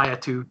were prior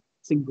to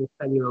single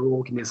cellular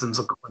organisms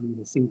or calling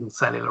a single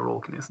cellular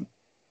organism.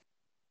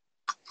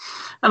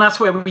 And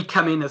that's where we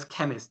come in as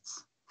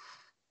chemists.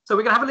 So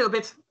we're going to have a little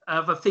bit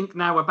of a think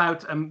now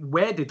about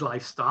where did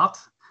life start?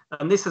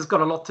 And this has got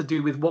a lot to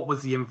do with what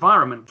was the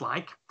environment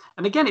like.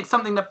 And again, it's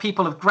something that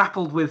people have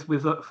grappled with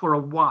for a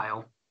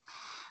while.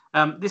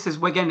 This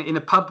is, again, in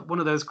a pub, one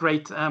of those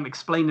great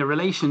explain the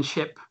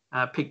relationship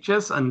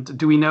pictures. And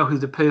do we know who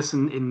the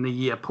person in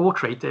the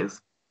portrait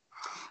is?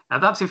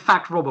 That's in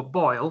fact Robert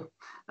Boyle.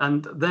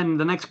 And then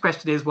the next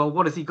question is, well,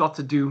 what has he got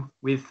to do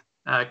with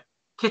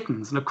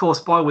kittens? And of course,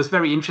 Boyle was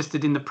very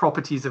interested in the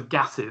properties of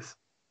gases.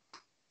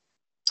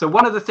 So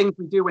one of the things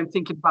we do when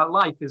thinking about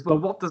life is, well,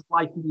 what does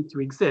life need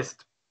to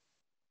exist?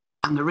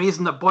 And the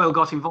reason that Boyle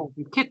got involved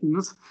with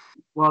kittens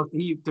was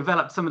he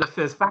developed some of the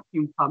first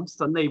vacuum pumps,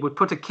 and they would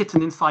put a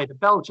kitten inside a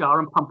bell jar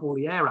and pump all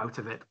the air out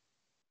of it.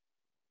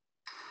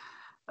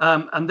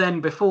 And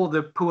then before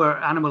the poor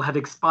animal had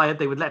expired,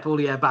 they would let all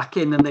the air back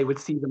in and they would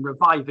see them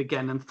revive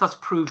again, and thus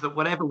prove that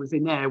whatever was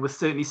in air was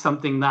certainly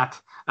something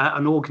that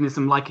an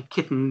organism like a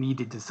kitten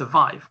needed to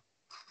survive.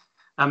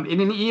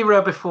 In an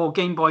era before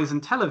Game Boys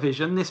and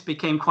television, this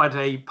became quite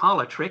a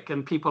parlor trick,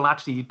 and people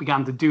actually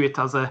began to do it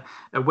as a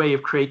way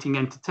of creating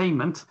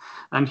entertainment.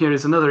 And here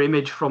is another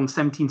image from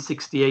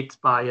 1768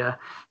 by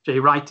J.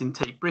 Wright in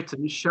Tate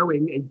Britain,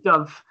 showing a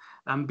dove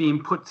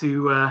being put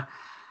to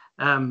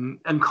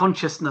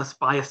unconsciousness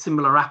by a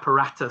similar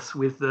apparatus,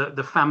 with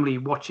the family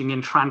watching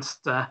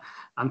entranced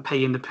and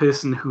paying the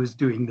person who is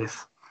doing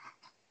this.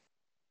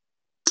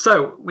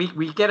 So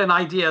we get an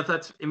idea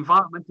that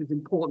environment is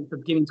important for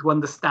beginning to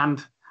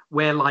understand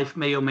where life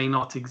may or may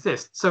not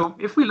exist. So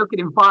if we look at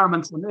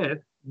environments on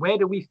Earth, where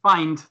do we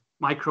find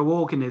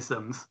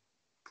microorganisms?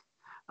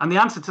 And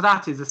the answer to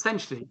that is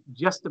essentially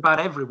just about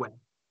everywhere.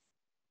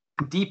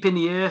 Deep in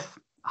the Earth,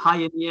 high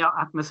in the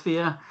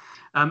atmosphere,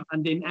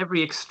 and in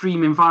every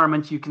extreme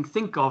environment you can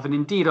think of. And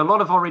indeed, a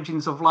lot of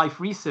origins of life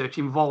research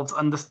involves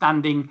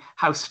understanding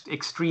how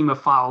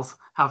extremophiles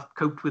have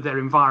coped with their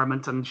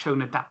environment and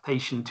shown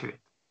adaptation to it.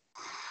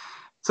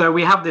 So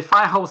we have the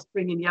Firehole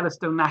Spring in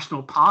Yellowstone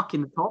National Park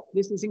in the top.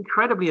 This is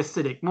incredibly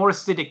acidic, more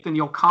acidic than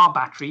your car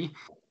battery.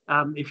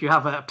 If you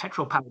have a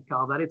petrol-powered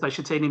car, that is, I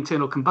should say an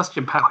internal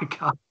combustion-powered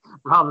car,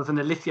 rather than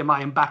a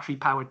lithium-ion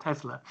battery-powered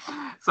Tesla.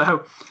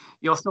 So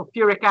your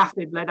sulfuric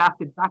acid,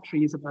 lead-acid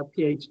battery is about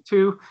pH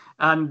 2,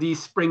 and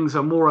these springs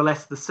are more or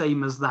less the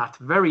same as that,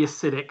 very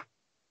acidic.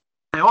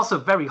 They're also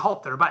very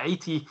hot. They're about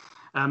 80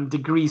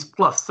 degrees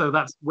plus, so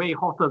that's way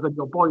hotter than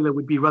your boiler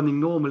would be running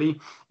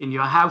normally in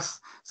your house.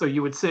 So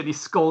you would certainly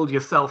scald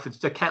yourself.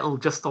 It's a kettle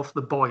just off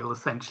the boil,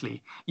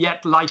 essentially.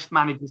 Yet life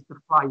manages to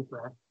thrive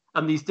there.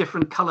 And these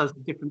different colors,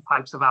 different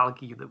types of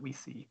algae that we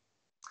see.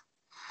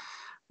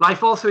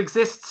 Life also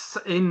exists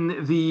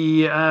in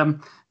the,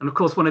 and of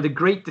course, one of the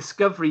great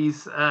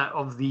discoveries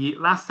of the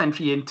last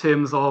century in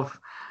terms of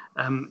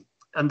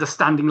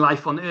understanding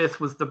life on Earth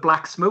was the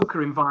black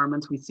smoker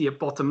environment we see at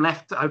bottom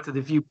left out of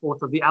the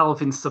viewport of the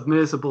Alvin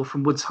submersible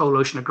from Woods Hole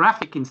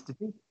Oceanographic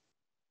Institute.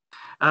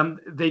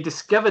 They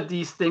discovered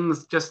these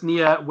things just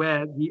near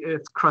where the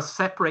Earth's crust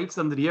separates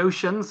under the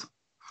oceans.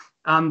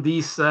 And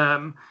these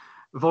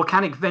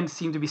volcanic vents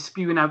seem to be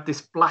spewing out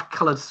this black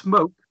colored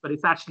smoke, but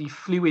it's actually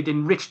fluid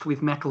enriched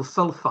with metal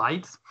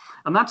sulfides.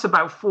 And that's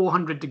about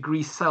 400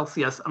 degrees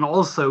Celsius and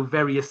also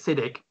very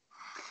acidic.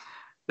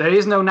 There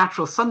is no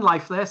natural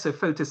sunlight there, so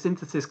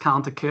photosynthesis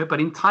can't occur, but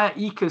entire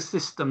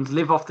ecosystems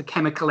live off the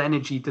chemical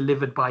energy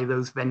delivered by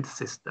those vent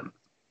systems.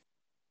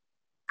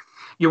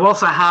 You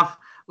also have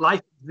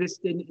life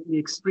existing in the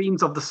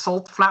extremes of the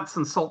salt flats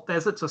and salt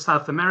deserts of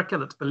South America.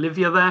 That's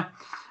Bolivia there.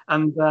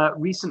 And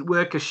recent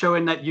work is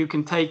showing that you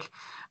can take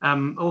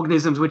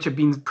organisms which have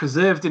been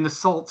preserved in the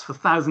salts for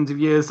thousands of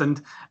years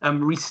and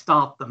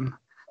restart them.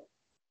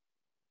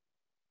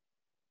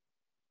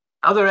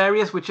 Other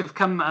areas which have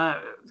come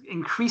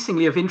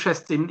increasingly of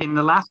interest in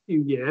the last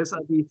few years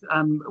are these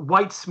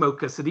white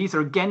smokers. So these are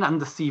again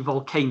undersea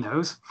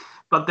volcanoes,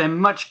 but they're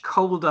much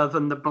colder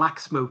than the black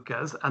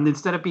smokers. And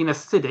instead of being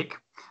acidic,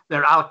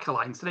 they're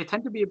alkaline. So they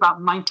tend to be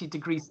about 90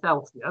 degrees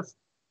Celsius.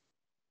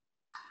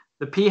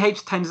 The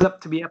pH tends up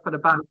to be up at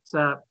about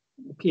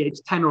pH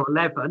 10 or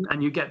 11,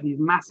 and you get these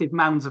massive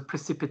mounds of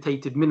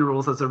precipitated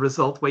minerals as a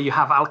result. Where you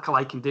have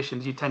alkali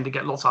conditions, you tend to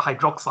get lots of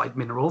hydroxide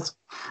minerals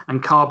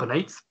and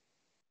carbonates.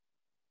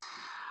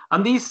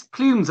 And these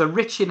plumes are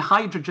rich in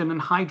hydrogen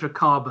and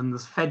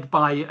hydrocarbons fed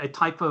by a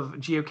type of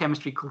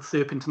geochemistry called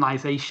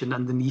serpentinization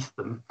underneath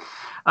them.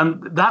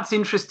 And that's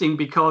interesting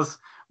because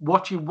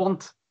what you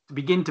want to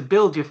begin to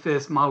build your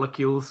first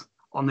molecules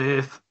on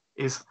Earth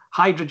is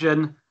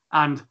hydrogen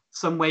and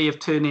some way of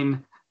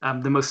turning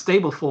the most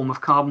stable form of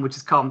carbon, which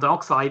is carbon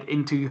dioxide,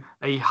 into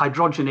a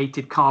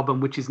hydrogenated carbon,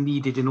 which is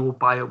needed in all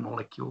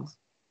biomolecules.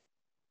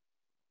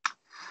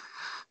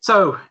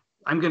 So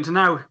I'm going to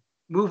now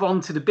move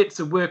on to the bits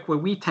of work where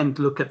we tend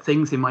to look at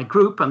things in my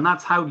group, and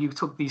that's how you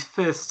took these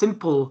first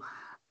simple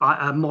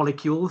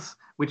molecules,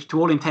 which to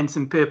all intents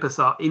and purposes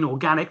are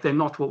inorganic. They're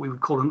not what we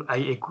would call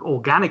an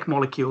organic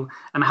molecule,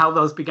 and how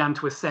those began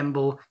to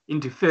assemble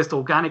into first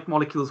organic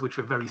molecules, which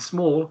were very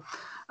small,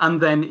 and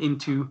then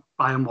into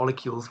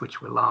biomolecules,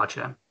 which were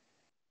larger.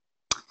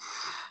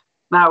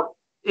 Now,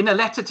 in a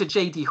letter to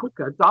J.D.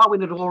 Hooker,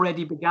 Darwin had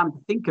already begun to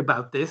think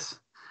about this.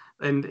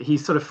 And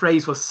his sort of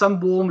phrase was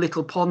some warm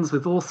little ponds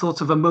with all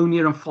sorts of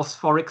ammonia and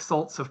phosphoric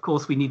salts. Of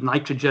course, we need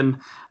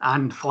nitrogen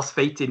and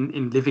phosphate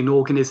in living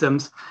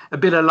organisms, a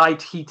bit of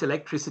light, heat,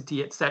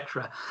 electricity,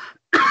 etc.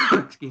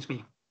 Excuse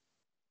me,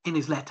 in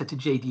his letter to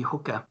J.D.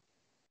 Hooker.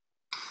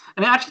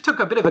 And it actually took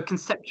a bit of a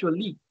conceptual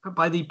leap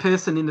by the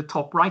person in the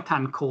top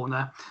right-hand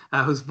corner,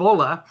 who's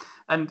Wohler.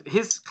 And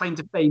his claim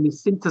to fame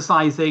is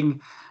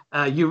synthesizing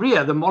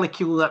urea, the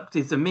molecule that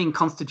is the main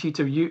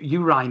constitutor of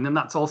urine. And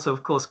that's also,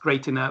 of course,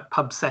 great in a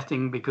pub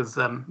setting because,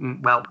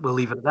 well, we'll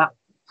leave it at that.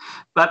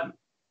 But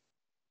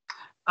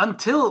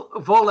until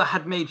Wohler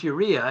had made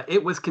urea,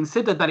 it was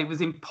considered that it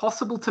was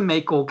impossible to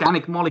make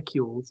organic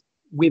molecules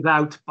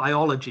without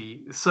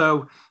biology.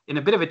 So in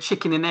a bit of a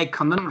chicken and egg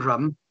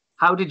conundrum,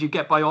 how did you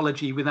get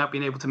biology without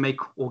being able to make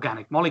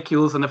organic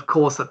molecules? And of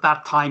course, at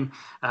that time,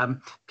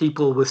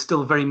 people were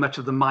still very much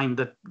of the mind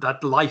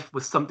that life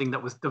was something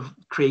that was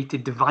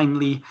created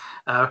divinely,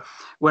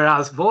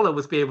 whereas Wohler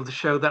was able to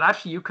show that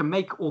actually you can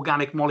make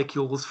organic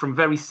molecules from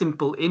very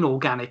simple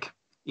inorganic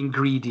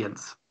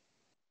ingredients.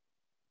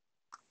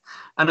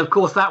 And of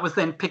course, that was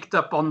then picked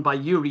up on by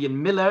Urey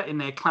and Miller in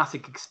their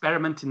classic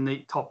experiment in the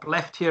top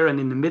left here and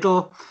in the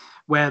middle,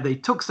 where they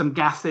took some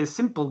gases,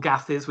 simple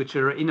gases, which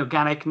are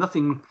inorganic,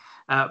 nothing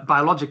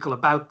biological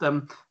about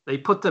them. They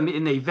put them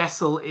in a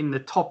vessel in the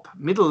top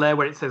middle there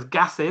where it says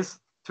gases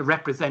to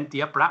represent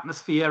the upper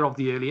atmosphere of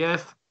the early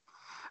Earth.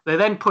 They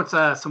then put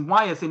some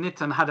wires in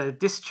it and had a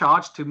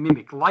discharge to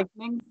mimic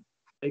lightning.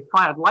 They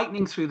fired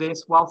lightning through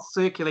this whilst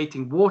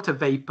circulating water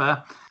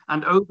vapor,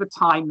 and over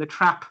time the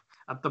trap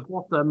at the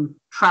bottom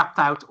trapped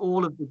out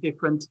all of the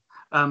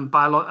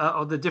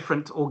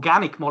different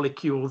organic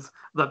molecules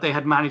that they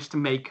had managed to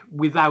make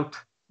without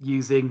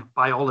using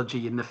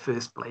biology in the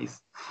first place,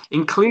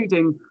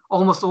 including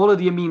almost all of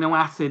the amino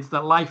acids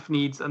that life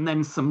needs, and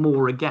then some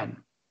more again.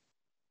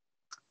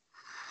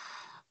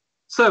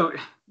 So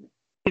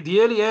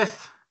the early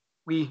Earth,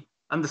 we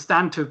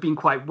understand to have been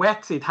quite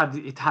wet. It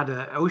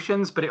had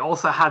oceans, but it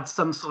also had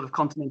some sort of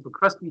continental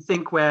crust, we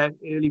think, where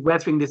early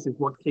weathering, this is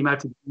what came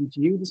out of the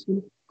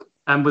geosphere,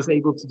 and was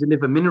able to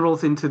deliver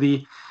minerals into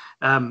the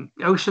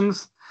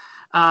oceans.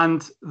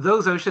 And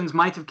those oceans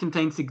might have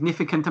contained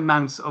significant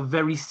amounts of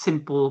very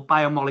simple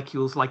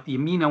biomolecules like the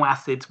amino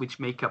acids which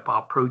make up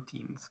our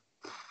proteins.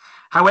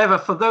 However,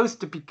 for those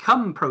to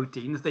become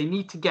proteins, they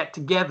need to get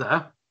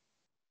together,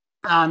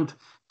 and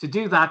to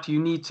do that, you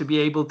need to be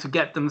able to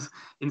get them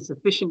in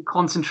sufficient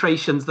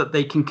concentrations that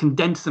they can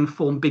condense and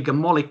form bigger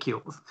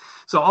molecules.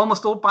 So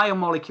almost all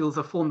biomolecules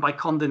are formed by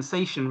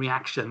condensation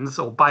reactions,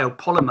 or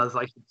biopolymers,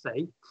 I should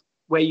say,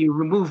 where you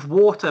remove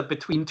water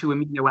between two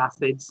amino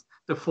acids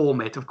to form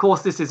it. Of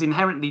course, this is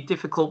inherently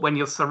difficult when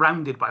you're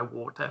surrounded by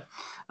water.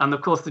 And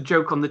of course, the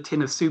joke on the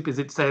tin of soup is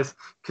it says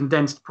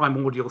condensed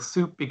primordial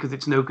soup, because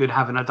it's no good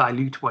having a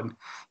dilute one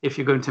if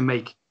you're going to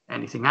make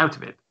anything out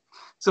of it.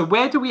 So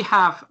where do we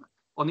have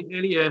on the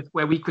early Earth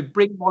where we could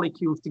bring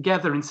molecules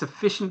together in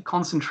sufficient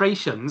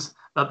concentrations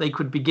that they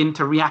could begin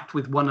to react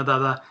with one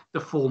another to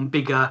form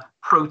bigger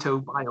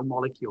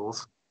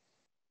proto-biomolecules?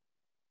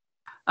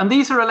 And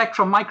these are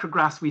electron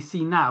micrographs we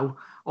see now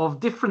of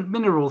different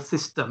mineral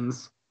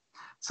systems.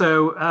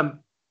 So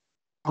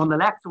on the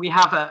left, we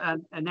have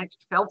an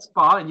etched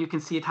feldspar, and you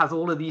can see it has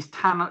all of these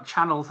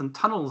channels and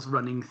tunnels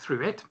running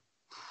through it.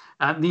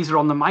 These are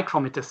on the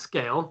micrometer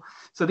scale.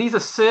 So these are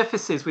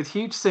surfaces with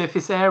huge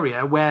surface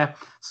area where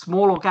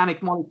small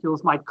organic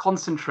molecules might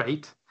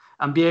concentrate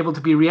and be able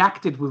to be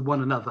reacted with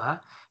one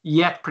another,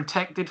 yet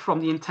protected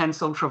from the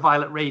intense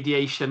ultraviolet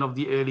radiation of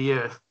the early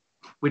Earth,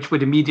 which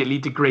would immediately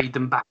degrade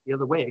them back the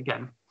other way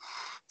again.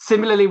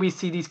 Similarly, we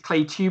see these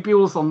clay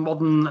tubules on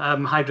modern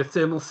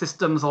hydrothermal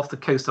systems off the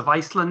coast of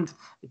Iceland.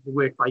 It's the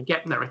work by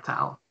Geppner et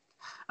al.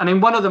 And in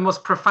one of the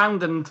most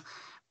profound and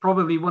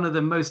probably one of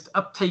the most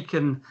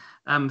uptaken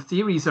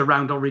theories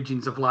around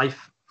origins of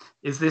life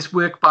is this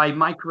work by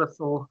Mike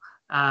Russell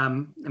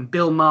and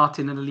Bill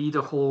Martin and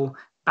Alida Hall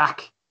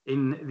back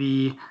in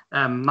the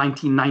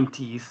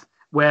 1990s,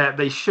 where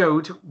they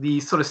showed the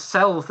sort of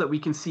cells that we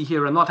can see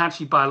here are not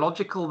actually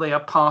biological. They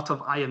are part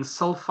of iron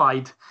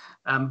sulfide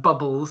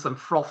bubbles and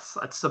froths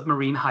at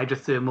submarine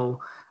hydrothermal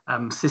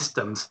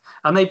systems.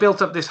 And they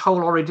built up this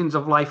whole origins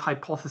of life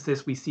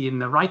hypothesis we see in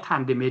the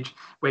right-hand image,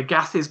 where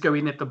gases go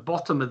in at the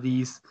bottom of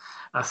these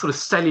sort of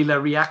cellular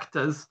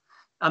reactors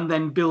and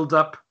then build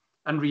up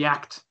and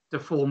react to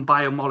form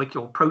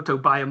biomolecule,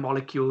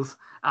 proto-biomolecules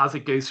as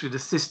it goes through the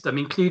system,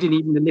 including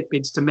even the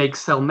lipids to make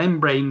cell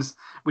membranes,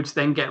 which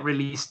then get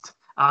released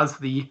as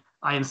the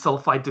iron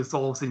sulfide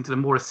dissolves into the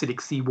more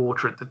acidic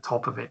seawater at the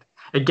top of it.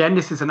 Again,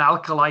 this is an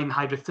alkaline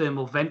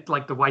hydrothermal vent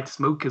like the white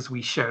smoke as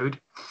we showed.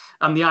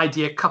 And the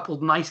idea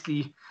coupled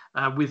nicely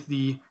with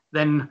the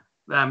then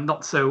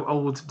not so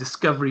old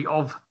discovery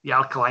of the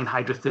alkaline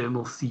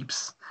hydrothermal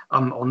seeps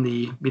on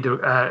the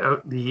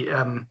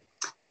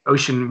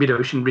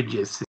mid-ocean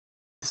ridges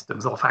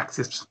systems,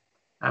 off-axis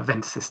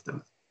vent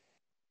systems.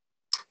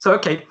 So,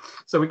 okay,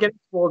 so we're getting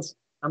towards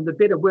the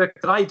bit of work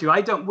that I do.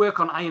 I don't work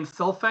on iron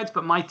sulfides,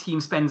 but my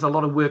team spends a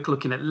lot of work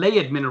looking at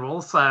layered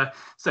minerals,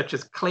 such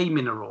as clay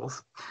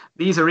minerals.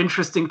 These are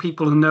interesting.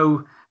 People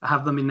who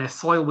have them in their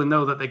soil will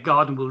know that their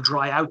garden will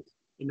dry out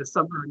in the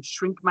summer and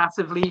shrink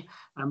massively,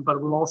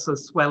 but will also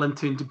swell and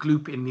turn to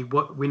gloop in the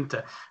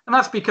winter. And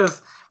that's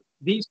because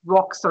these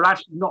rocks are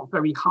actually not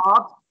very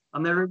hard,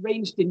 and they're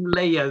arranged in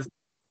layers.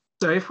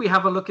 So if we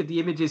have a look at the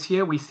images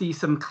here, we see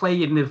some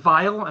clay in the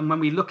vial. And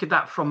when we look at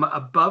that from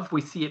above, we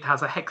see it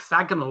has a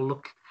hexagonal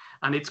look,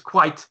 and it's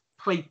quite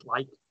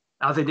plate-like,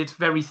 as in it's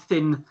very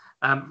thin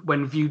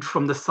when viewed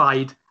from the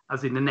side,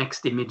 as in the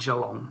next image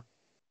along.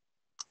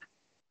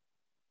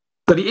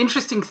 So the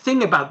interesting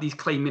thing about these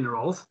clay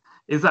minerals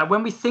is that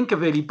when we think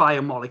of early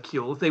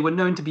biomolecules, they were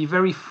known to be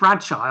very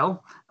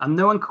fragile, and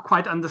no one could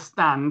quite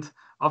understand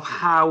of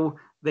how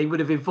they would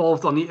have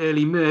evolved on the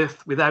early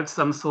Earth without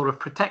some sort of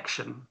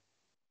protection.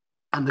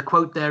 And the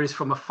quote there is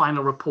from a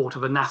final report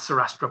of a NASA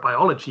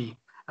astrobiology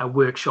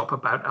workshop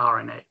about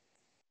RNA.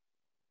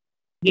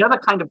 The other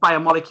kind of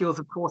biomolecules,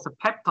 of course, are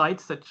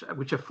peptides,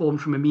 which are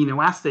formed from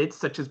amino acids,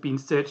 such as being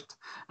searched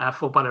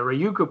for by the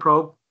Ryugu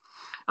probe.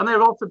 And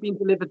they're also being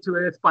delivered to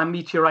Earth by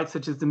meteorites,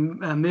 such as the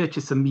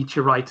Murchison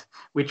meteorite,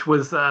 which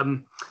was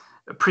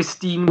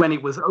pristine when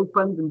it was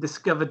opened and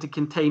discovered to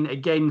contain,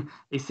 again,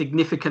 a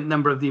significant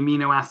number of the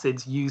amino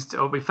acids used,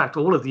 or in fact,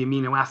 all of the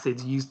amino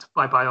acids used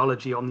by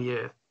biology on the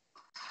Earth.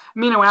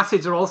 Amino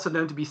acids are also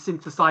known to be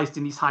synthesized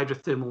in these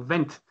hydrothermal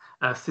vent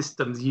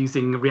systems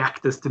using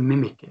reactors to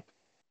mimic it.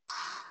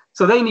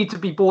 So they need to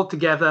be brought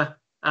together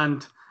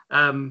and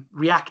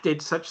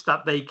reacted such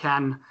that they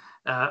can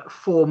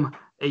form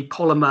a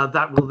polymer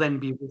that will then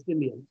be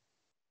resilient.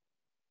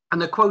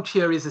 And the quote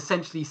here is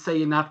essentially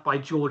saying that by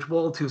George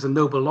Wald, who's a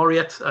Nobel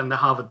laureate and a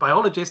Harvard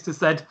biologist, who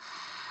said,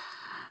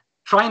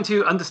 trying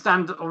to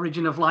understand the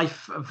origin of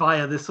life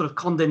via this sort of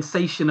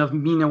condensation of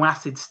amino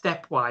acids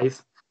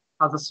stepwise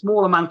has a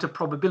small amount of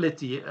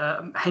probability,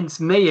 hence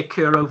may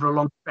occur over a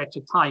long stretch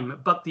of time.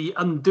 But the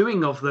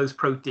undoing of those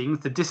proteins,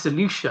 the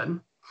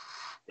dissolution,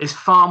 is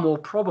far more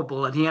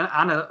probable. And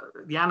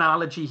the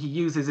analogy he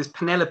uses is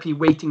Penelope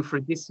waiting for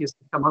Odysseus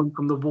to come home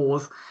from the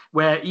wars,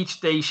 where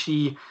each day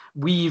she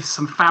weaves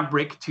some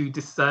fabric to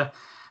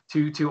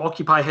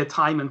occupy her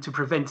time and to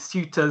prevent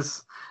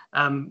suitors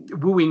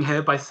wooing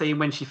her by saying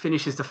when she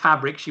finishes the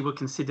fabric, she will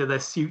consider their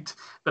suit.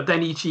 But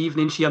then each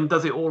evening she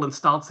undoes it all and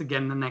starts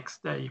again the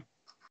next day.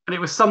 And it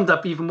was summed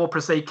up even more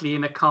prosaically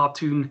in a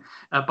cartoon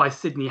by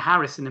Sidney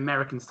Harris, an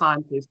American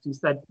scientist, who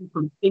said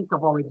people think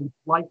of origins of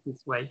life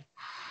this way,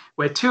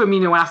 where two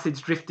amino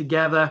acids drift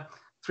together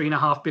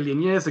 3.5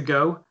 billion years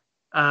ago,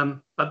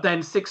 but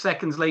then 6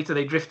 seconds later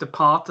they drift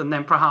apart, and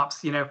then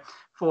perhaps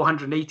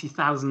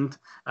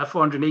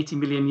 480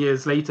 million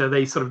years later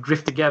they sort of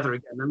drift together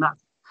again. And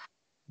that's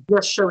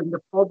just showing the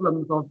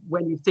problems of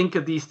when you think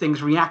of these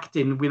things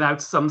reacting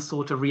without some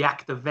sort of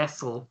reactor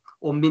vessel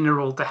or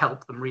mineral to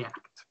help them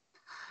react.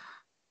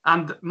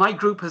 And my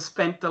group has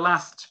spent the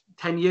last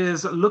 10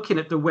 years looking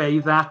at the way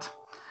that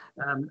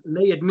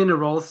layered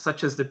minerals,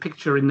 such as the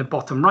picture in the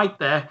bottom right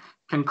there,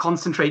 can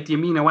concentrate the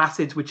amino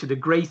acids, which are the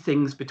gray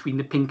things between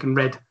the pink and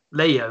red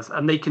layers.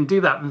 And they can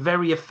do that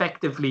very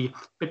effectively,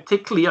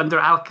 particularly under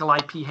alkali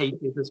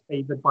pHs as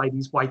favored by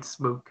these white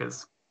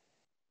smokers.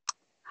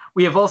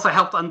 We have also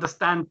helped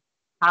understand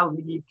how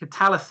the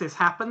catalysis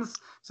happens.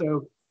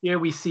 So here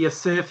we see a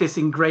surface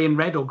in gray and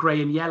red or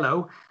gray and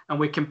yellow, and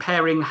we're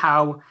comparing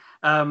how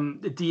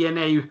the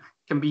DNA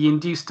can be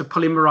induced to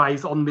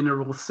polymerize on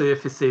mineral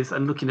surfaces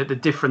and looking at the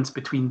difference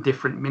between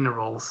different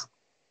minerals.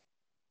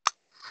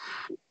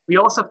 We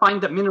also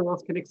find that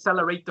minerals can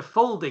accelerate the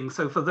folding.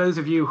 So for those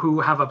of you who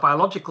have a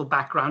biological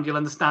background, you'll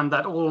understand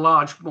that all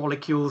large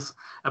molecules,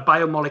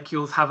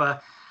 biomolecules, have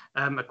a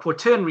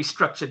quaternary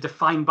structure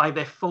defined by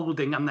their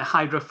folding and their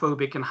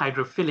hydrophobic and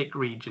hydrophilic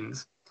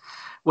regions.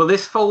 Well,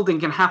 this folding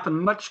can happen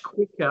much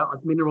quicker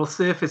at mineral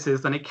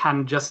surfaces than it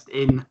can just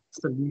in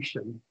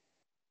solution.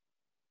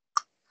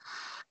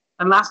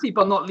 And lastly,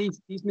 but not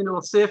least, these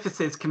mineral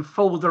surfaces can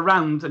fold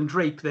around and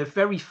drape. They're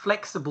very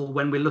flexible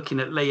when we're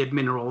looking at layered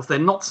minerals. They're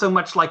not so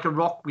much like a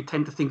rock. We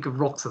tend to think of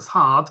rocks as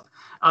hard,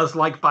 as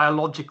like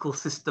biological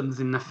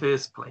systems in the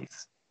first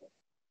place.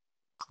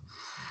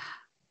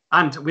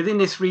 And within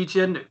this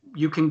region,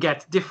 you can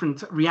get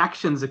different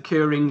reactions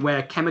occurring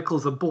where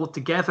chemicals are brought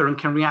together and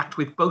can react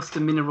with both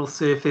the mineral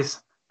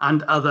surface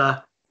and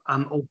other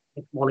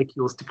organic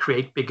molecules to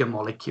create bigger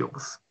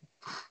molecules.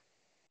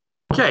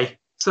 Okay,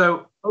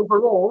 so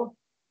overall,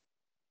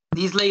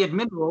 these layered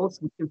minerals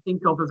we can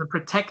think of as a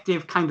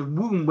protective kind of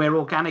womb where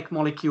organic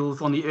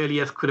molecules on the early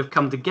Earth could have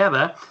come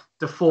together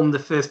to form the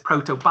first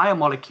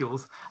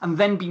proto-biomolecules and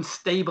then been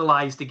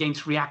stabilized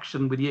against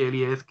reaction with the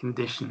early Earth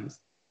conditions.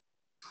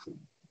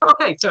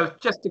 Okay, so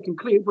just to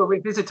conclude, we'll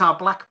revisit our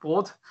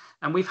blackboard,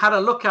 and we've had a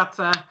look at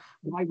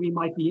why we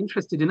might be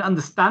interested in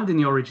understanding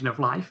the origin of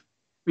life.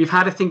 We've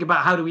had to think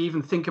about how do we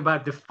even think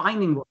about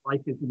defining what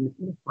life is in the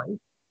first place.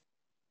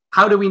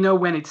 How do we know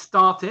when it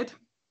started?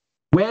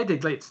 Where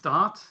did it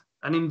start?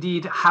 And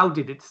indeed, how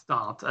did it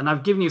start? And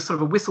I've given you sort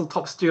of a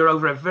whistle-top steer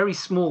over a very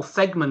small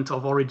segment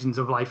of origins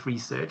of life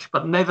research,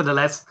 but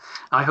nevertheless,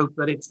 I hope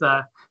that it's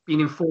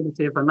been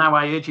informative. And now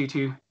I urge you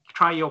to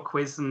try your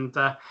quiz and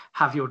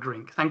have your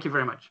drink. Thank you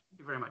very much. Thank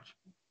you very much.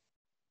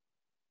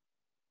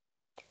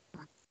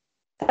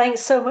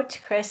 Thanks so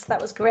much, Chris. That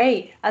was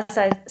great. As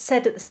I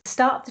said at the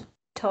start of the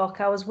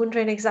talk, I was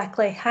wondering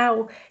exactly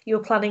how you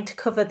were planning to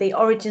cover the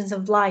origins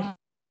of life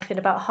in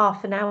about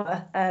half an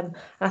hour. And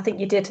I think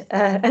you did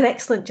an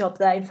excellent job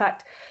there. In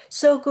fact,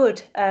 so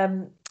good.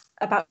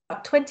 About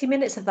 20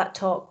 minutes of that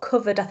talk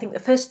covered, I think, the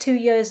first 2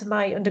 years of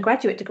my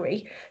undergraduate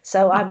degree.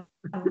 So I'm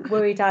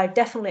worried I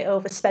definitely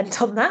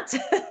overspent on that.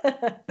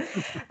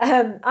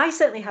 I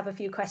certainly have a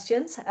few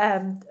questions,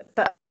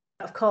 but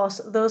of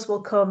course, those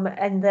will come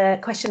in the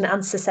question and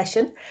answer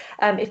session.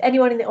 If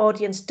anyone in the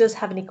audience does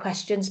have any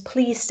questions,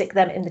 please stick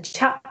them in the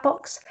chat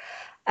box.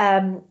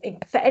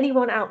 For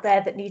anyone out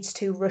there that needs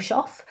to rush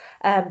off,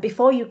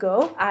 before you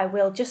go, I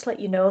will just let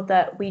you know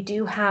that we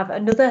do have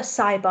another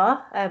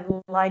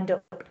CyberSciBar lined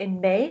up in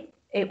May.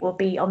 It will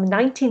be on the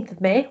 19th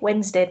of May,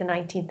 Wednesday, the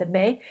 19th of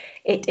May.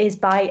 It is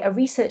by a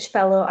research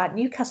fellow at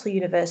Newcastle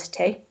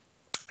University,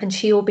 and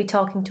she will be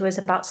talking to us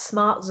about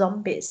smart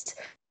zombies.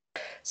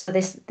 So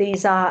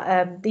these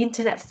are the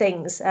Internet of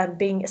Things,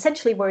 being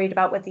essentially worried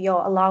about whether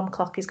your alarm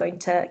clock is going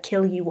to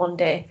kill you one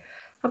day.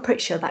 I'm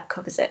pretty sure that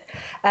covers it.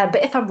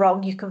 But if I'm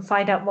wrong, you can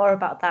find out more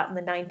about that on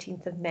the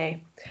 19th of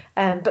May.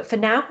 But for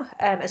now,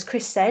 as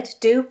Chris said,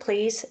 do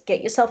please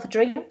get yourself a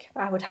drink.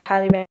 I would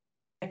highly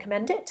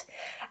recommend it.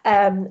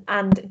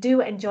 And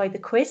do enjoy the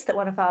quiz that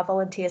one of our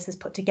volunteers has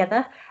put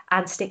together,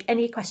 and stick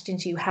any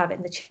questions you have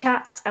in the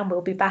chat, and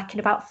we'll be back in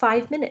about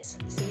 5 minutes.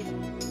 See you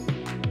then.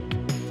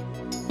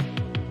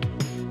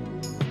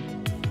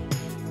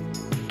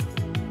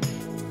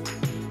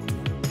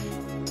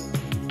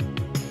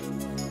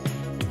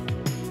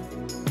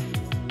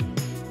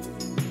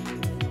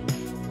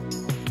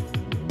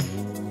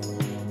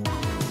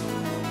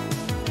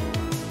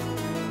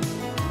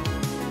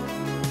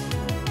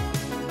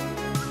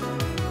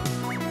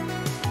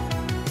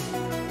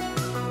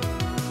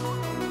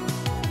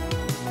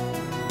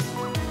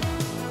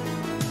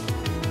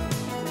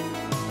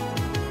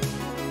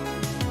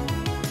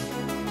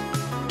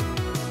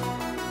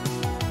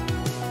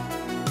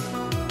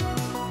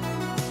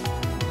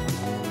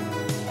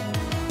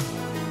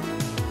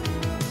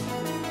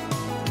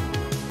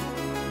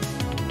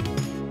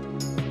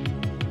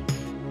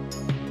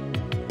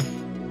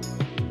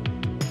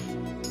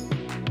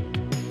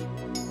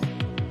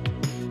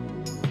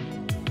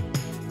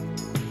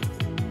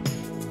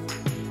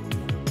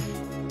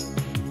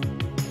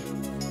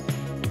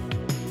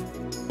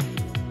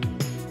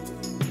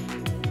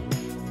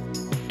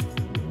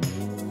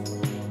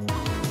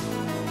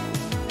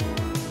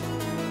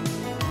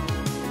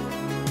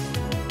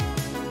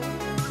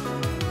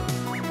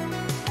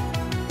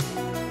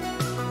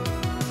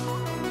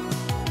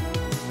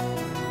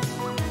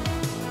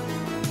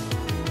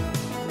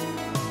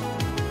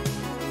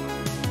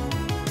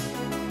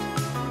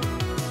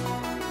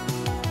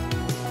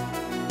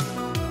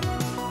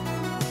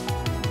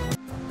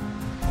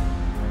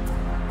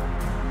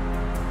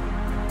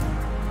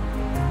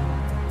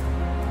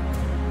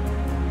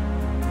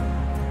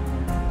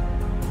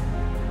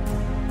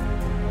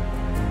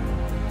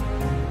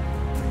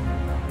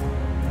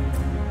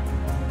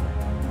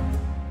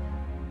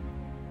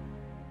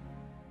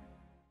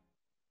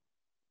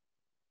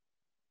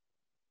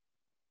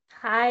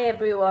 Hi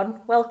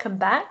everyone, welcome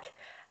back.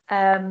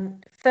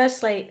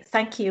 Firstly,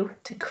 thank you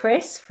to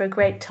Chris for a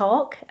great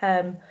talk.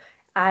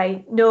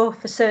 I know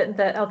for certain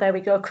that, oh, there we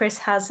go, Chris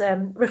has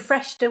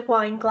refreshed a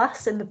wine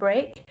glass in the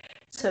break,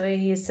 so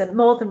he's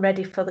more than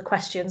ready for the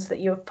questions that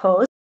you have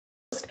posed.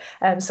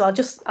 So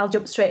I'll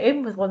jump straight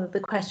in with one of the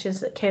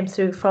questions that came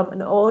through from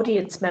an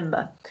audience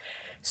member.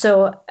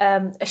 So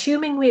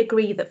assuming we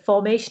agree that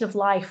formation of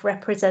life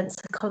represents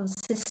a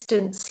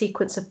consistent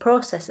sequence of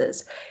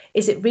processes,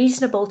 is it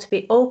reasonable to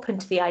be open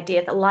to the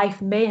idea that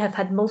life may have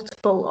had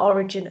multiple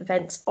origin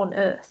events on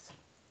Earth?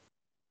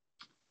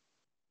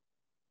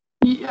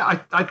 Yeah,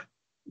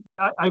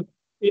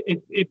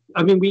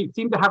 I mean, we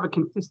seem to have a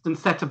consistent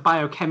set of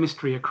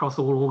biochemistry across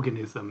all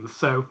organisms.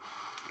 So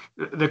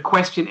the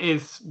question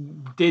is,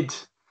 did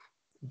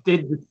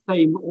the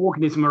same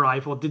organism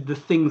arrive, or did the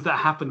things that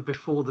happened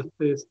before the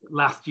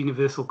last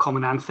universal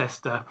common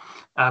ancestor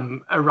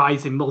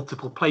arise in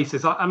multiple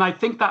places? And I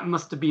think that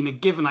must have been a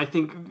given. I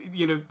think,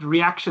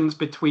 reactions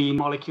between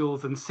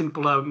molecules and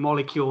simpler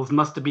molecules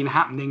must have been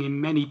happening in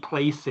many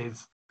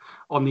places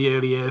on the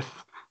early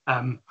Earth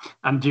and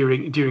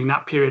during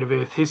that period of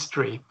Earth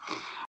history.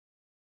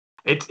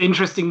 It's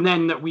interesting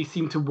then that we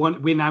seem to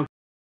win out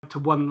to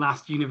one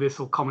last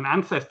universal common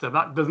ancestor.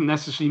 That doesn't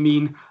necessarily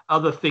mean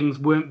other things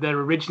weren't there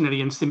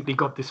originally and simply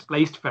got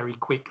displaced very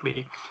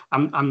quickly.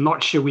 I'm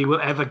not sure we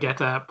will ever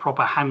get a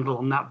proper handle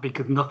on that,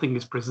 because nothing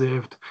is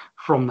preserved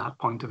from that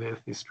point of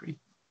Earth history.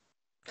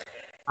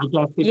 I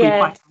guess if we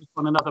find life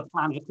on another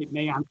planet, it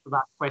may answer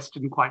that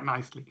question quite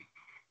nicely.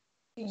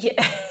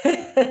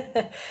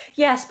 Yeah,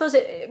 yeah. I suppose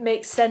it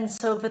makes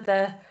sense over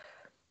the.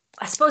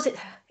 I suppose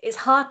it's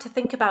hard to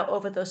think about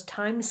over those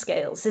time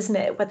scales, isn't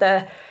it?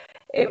 Whether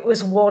it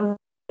was one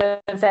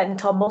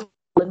event or multiple.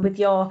 And with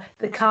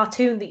the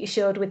cartoon that you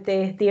showed with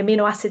the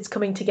amino acids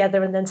coming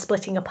together and then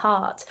splitting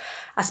apart,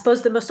 I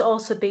suppose there must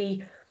also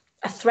be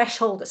a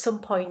threshold at some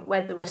point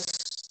where there was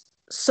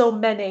so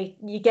many,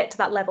 you get to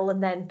that level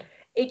and then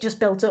it just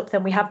builds up.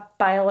 Then we have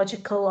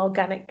biological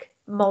organic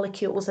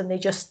molecules and they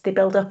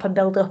build up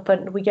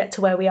and we get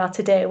to where we are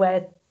today,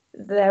 where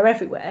they're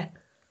everywhere.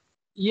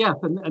 Yes,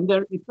 and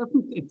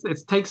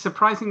it takes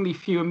surprisingly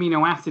few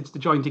amino acids to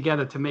join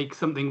together to make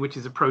something which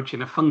is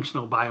approaching a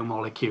functional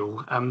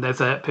biomolecule.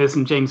 There's a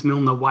person, James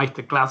Milner White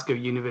at Glasgow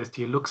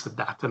University, who looks at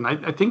that, and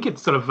I think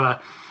it's sort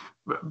of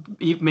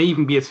it may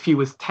even be as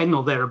few as 10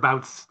 or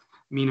thereabouts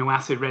amino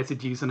acid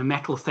residues, and a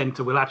metal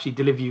center will actually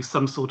deliver you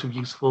some sort of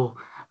useful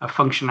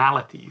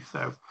functionality.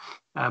 So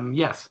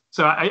yes,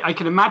 so I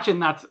can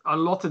imagine that a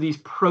lot of these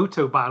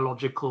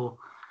proto-biological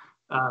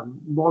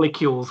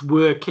molecules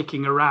were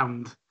kicking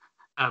around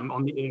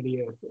on the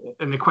early Earth.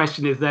 And the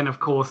question is then,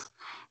 of course,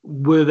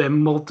 were there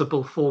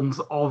multiple forms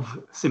of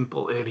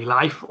simple early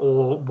life,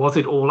 or was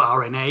it all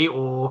RNA,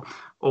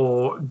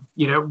 or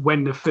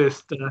when the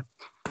first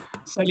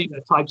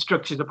cellular type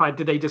structures applied,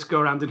 did they just go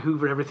around and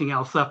hoover everything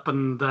else up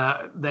and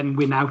then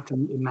win out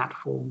in that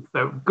form?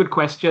 So good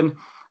question,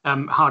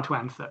 hard to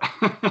answer.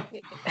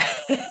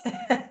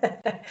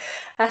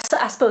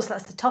 I suppose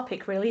that's the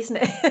topic, really, isn't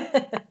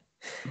it?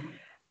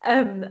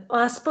 Well,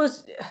 I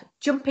suppose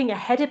jumping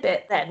ahead a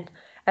bit then,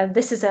 And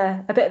this is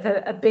a bit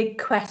of a big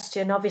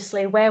question.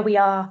 Obviously, where we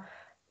are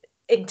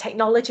in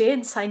technology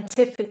and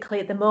scientifically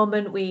at the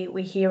moment,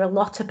 we hear a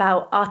lot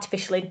about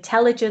artificial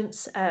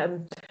intelligence,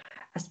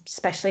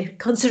 especially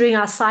considering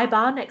our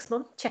CyberSciBar next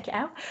month, check it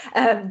out,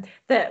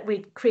 that we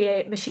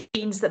create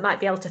machines that might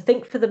be able to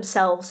think for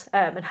themselves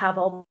and have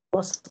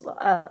almost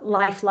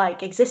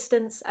lifelike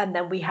existence. And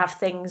then we have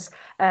things,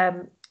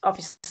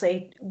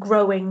 obviously,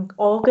 growing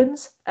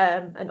organs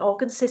and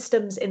organ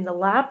systems in the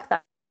lab.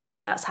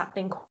 That's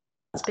happening.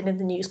 That's been in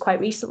the news quite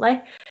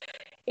recently.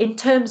 In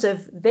terms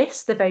of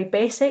this, the very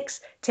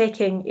basics,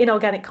 taking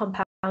inorganic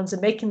compounds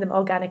and making them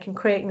organic and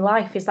creating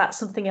life, is that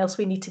something else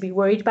we need to be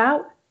worried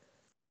about?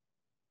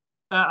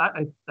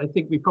 I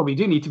think we probably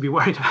do need to be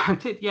worried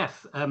about it,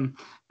 yes. And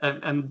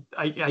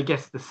I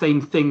guess the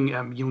same thing,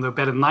 you'll know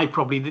better than I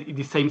probably,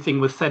 the same thing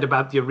was said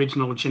about the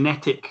original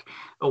genetic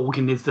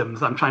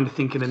organisms. I'm trying to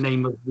think of the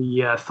name of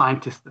the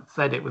scientist that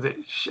said it. Was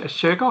it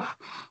Shergoff?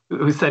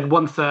 Who said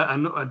once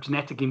a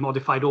genetically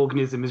modified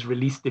organism is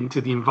released into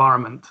the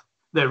environment,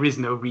 there is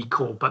no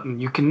recall button.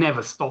 You can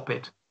never stop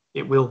it.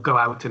 It will go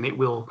out and it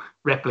will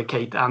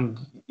replicate, and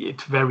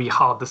it's very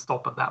hard to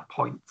stop at that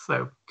point.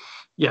 So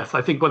yes,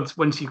 I think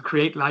once you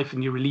create life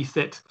and you release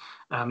it,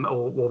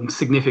 or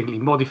significantly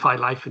modify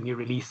life and you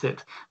release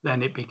it,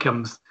 then it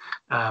becomes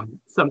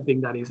something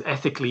that is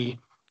ethically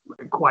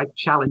quite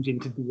challenging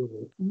to deal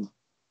with.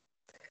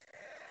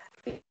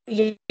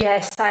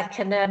 Yes, I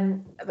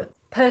can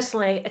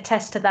personally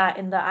attest to that,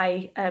 in that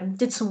I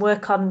did some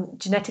work on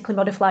genetically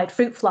modified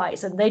fruit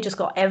flies, and they just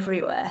got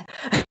everywhere.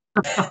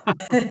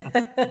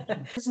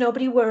 There's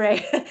nobody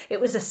worry. It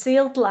was a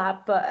sealed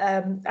lab, but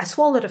I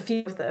swallowed a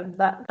few of them.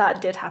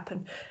 That did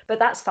happen, but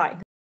that's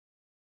fine.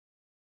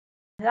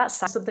 That's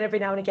something every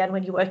now and again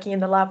when you're working in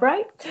the lab,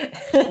 right?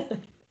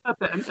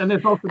 And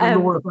there's also the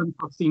law of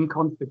unforeseen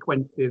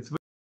consequences.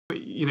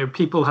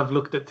 People have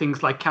looked at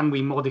things like, can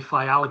we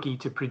modify algae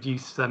to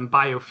produce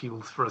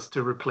biofuels for us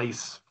to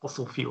replace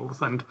fossil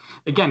fuels? And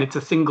again, it's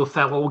a single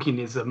cell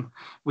organism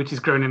which is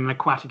grown in an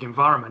aquatic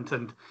environment.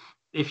 And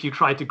if you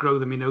try to grow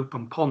them in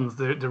open ponds,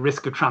 the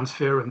risk of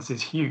transference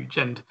is huge.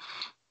 And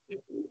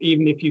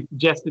even if you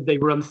suggested they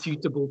were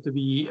unsuitable to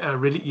be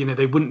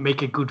they wouldn't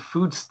make a good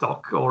food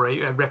stock or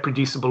a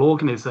reproducible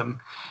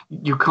organism,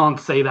 you can't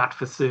say that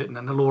for certain.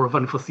 And the law of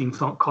unforeseen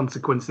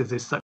consequences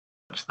is such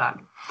that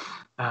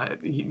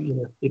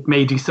it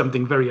may do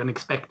something very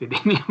unexpected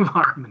in the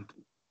environment.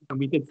 And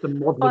we did some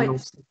modeling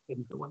of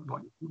things at one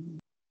point.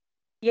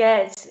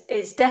 Yeah,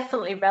 it's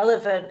definitely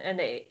relevant,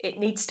 and it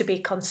needs to be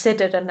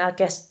considered. And I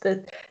guess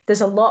that there's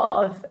a lot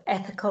of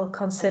ethical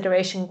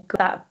consideration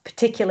that,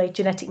 particularly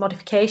genetic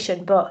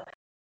modification, but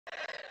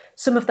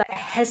some of that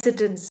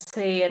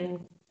hesitancy and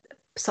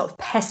sort of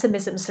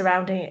pessimism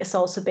surrounding it has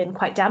also been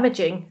quite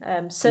damaging.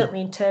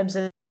 Certainly in terms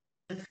of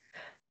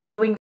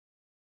growing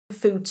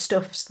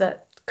foodstuffs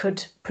that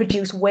could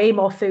produce way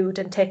more food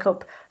and take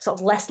up sort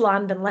of less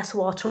land and less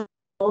water,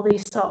 all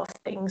these sort of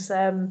things.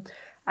 I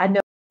know.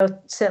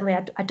 Certainly,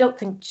 I don't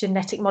think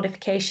genetic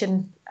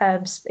modification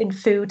in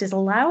food is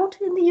allowed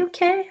in the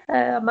UK.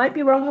 I might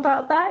be wrong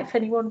about that, if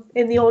anyone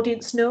in the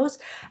audience knows.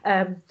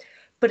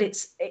 But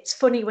it's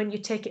funny when you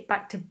take it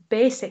back to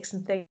basics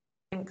and think,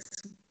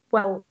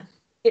 well,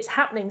 it's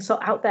happening so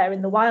out there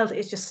in the wild.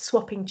 It's just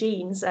swapping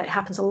genes. It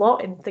happens a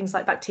lot in things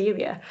like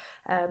bacteria.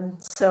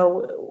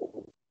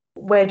 So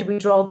where do we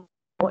draw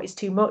what is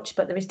too much?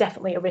 But there is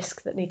definitely a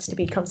risk that needs to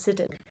be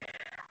considered.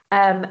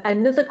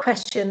 Another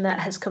question that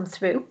has come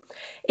through: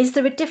 is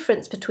there a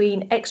difference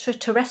between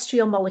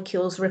extraterrestrial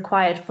molecules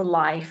required for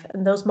life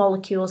and those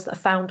molecules that are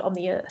found on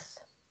the Earth?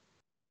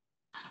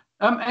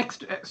 I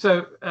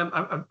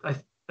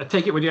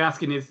take it what you're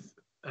asking is,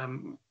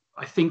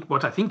 I think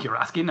you're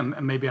asking,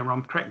 and maybe I'm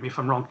wrong, correct me if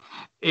I'm wrong,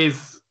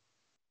 is,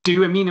 do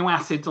amino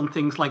acids on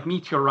things like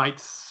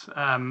meteorites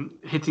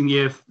hitting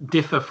the Earth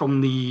differ from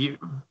the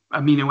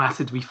amino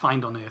acids we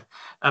find on Earth?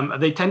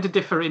 They tend to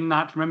differ in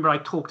that, remember I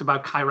talked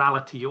about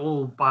chirality,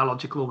 all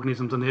biological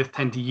organisms on Earth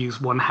tend to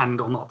use one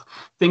hand or not.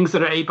 Things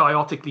that are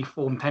abiotically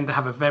formed tend to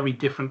have a very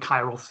different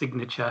chiral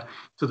signature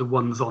to the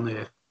ones on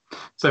Earth.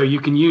 So you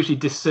can usually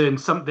discern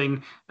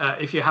something,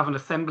 if you have an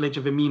assemblage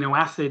of amino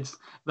acids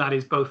that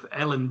is both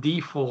L and D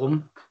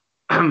form,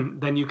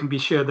 then you can be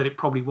sure that it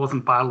probably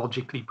wasn't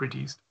biologically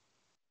produced.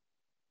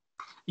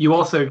 You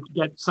also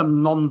get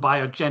some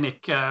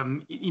non-biogenic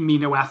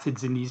amino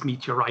acids in these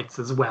meteorites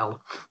as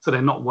well. So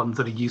they're not ones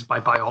that are used by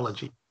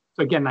biology.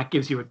 So again, that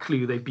gives you a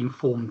clue they've been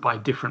formed by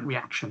different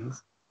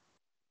reactions.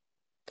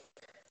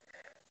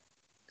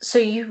 So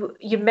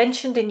you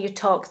mentioned in your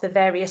talk the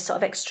various sort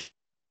of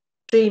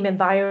extreme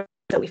environments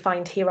that we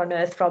find here on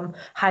Earth, from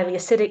highly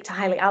acidic to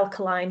highly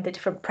alkaline, the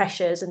different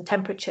pressures and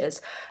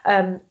temperatures.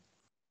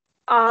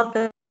 Are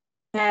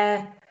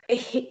there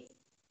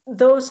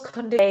those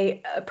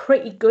conditions a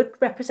pretty good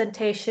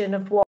representation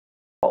of what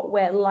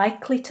we're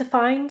likely to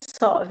find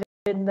sort of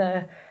in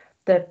the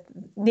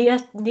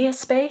near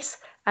space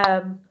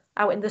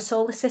out in the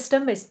solar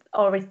system?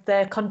 Or is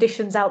the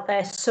conditions out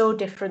there so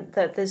different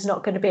that there's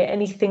not going to be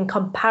anything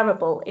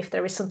comparable if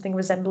there is something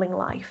resembling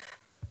life?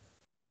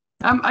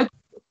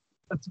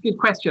 That's a good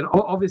question.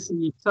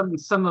 Obviously,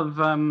 some of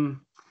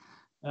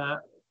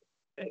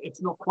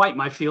it's not quite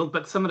my field,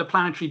 but some of the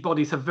planetary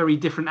bodies have very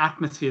different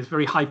atmospheres,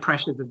 very high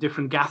pressures of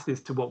different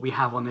gases to what we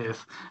have on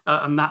Earth.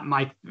 And that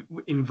might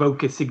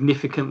invoke a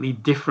significantly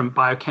different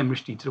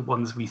biochemistry to the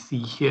ones we see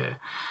here.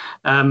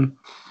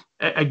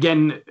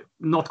 Again,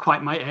 not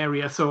quite my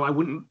area, so I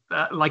wouldn't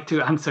like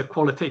to answer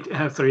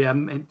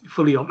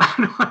fully on that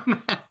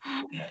one.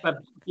 But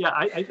yeah,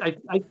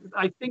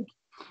 I think,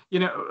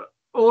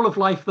 all of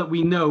life that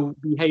we know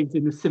behaves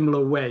in a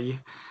similar way.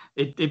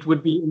 It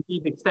would be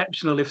indeed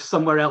exceptional if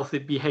somewhere else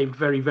it behaved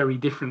very, very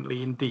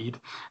differently indeed.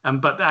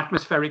 But the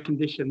atmospheric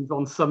conditions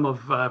on some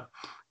of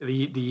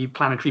the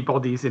planetary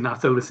bodies in our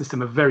solar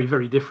system are very,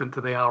 very different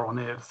to they are on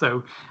Earth.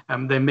 So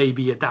there may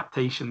be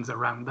adaptations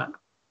around that.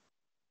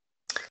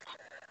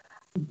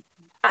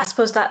 I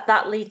suppose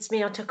that leads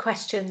me on to a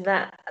question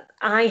that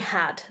I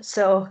had.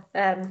 So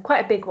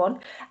quite a big one,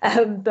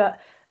 but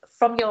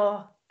from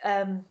your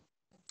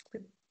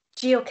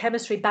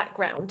geochemistry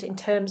background in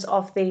terms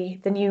of the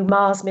new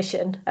Mars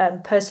mission,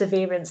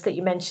 Perseverance, that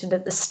you mentioned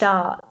at the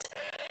start,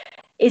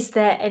 is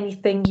there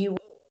anything you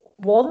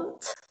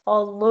want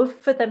or love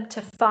for them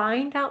to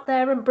find out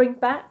there and bring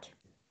back?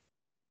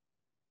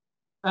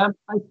 I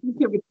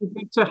think it would be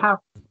good to have.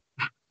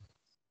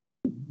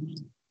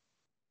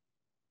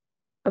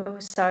 Oh,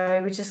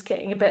 sorry, we're just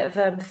getting a bit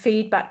of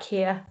feedback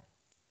here.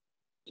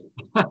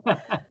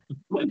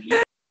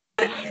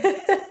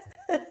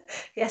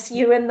 Yes,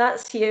 Ewan,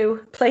 that's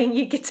you playing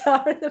your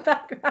guitar in the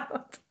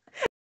background.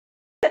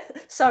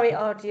 Sorry,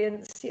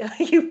 audience,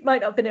 you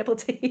might not have been able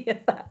to hear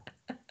that.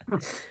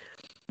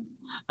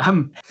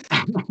 I've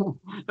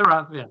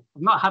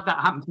not had that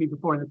happen to me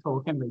before in a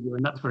talk, anyway,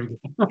 Ewan. That's very good.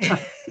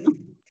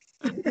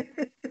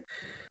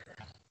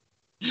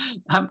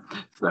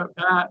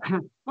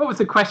 What was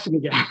the question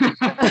again?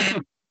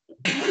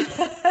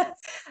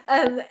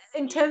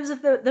 In terms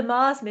of the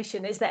Mars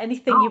mission, is there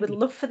anything you would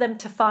love for them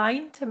to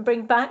find and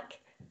bring back?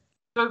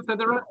 So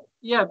there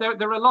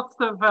are lots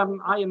of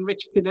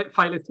iron-rich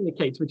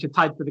phyllosilicates which are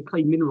tied to the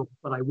clay minerals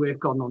that I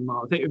work on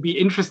Mars. It would be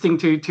interesting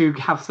to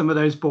have some of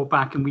those brought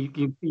back, and we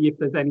can see if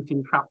there's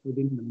anything trapped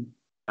within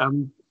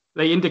them.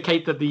 They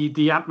indicate that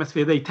the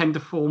atmosphere, they tend to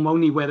form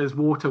only where there's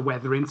water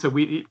weathering, so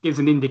it gives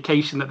an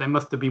indication that there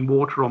must have been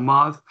water on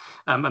Mars,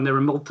 and there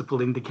are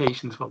multiple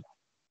indications for that.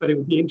 But it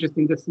would be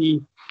interesting to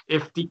see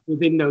if deep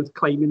within those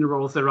clay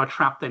minerals there are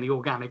trapped any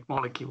organic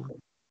molecules.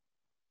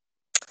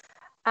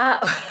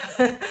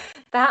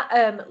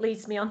 That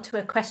leads me on to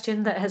a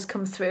question that has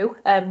come through.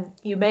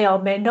 You may or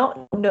may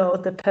not know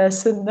the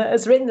person that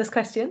has written this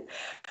question.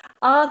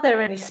 Are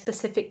there any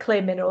specific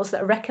clay minerals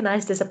that are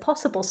recognised as a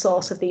possible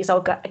source of these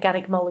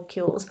organic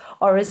molecules,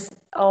 or is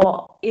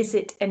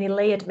it any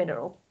layered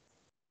mineral?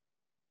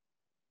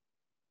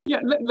 Yeah,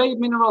 layered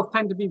minerals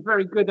tend to be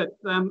very good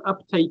at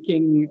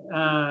uptaking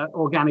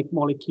organic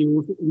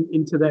molecules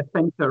into their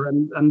center,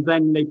 and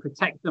then they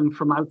protect them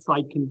from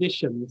outside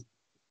conditions.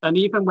 And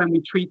even when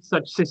we treat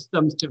such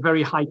systems to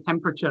very high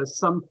temperatures,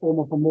 some form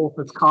of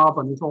amorphous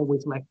carbon is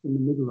always left in the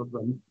middle of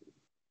them.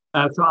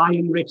 So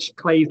iron-rich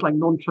clays like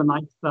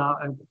non-tronites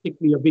are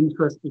particularly of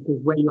interest, because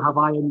where you have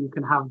iron, you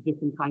can have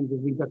different kinds of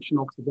reduction,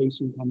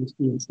 oxidation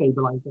chemistry, and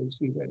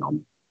stabilization going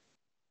on.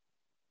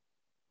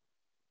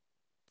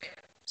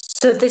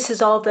 So this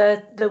is all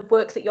the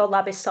work that your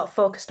lab is sort of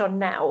focused on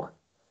now?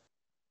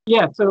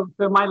 Yeah, so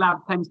my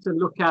lab tends to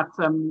look at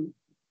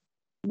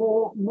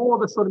more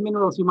the sort of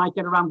minerals you might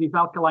get around these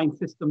alkaline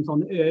systems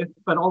on Earth,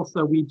 but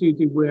also we do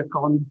work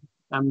on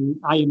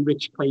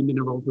iron-rich clay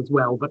minerals as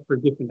well, but for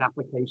a different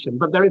application.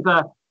 But there is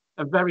a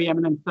very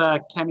eminent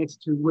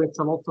chemist who works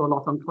also a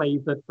lot on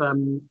clays at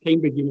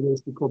Cambridge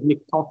University called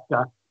Nick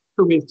Tosca,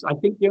 who is, I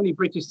think, the only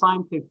British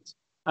scientist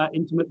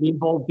intimately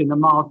involved in the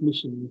Mars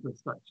missions as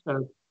such.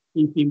 So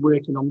he's been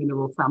working on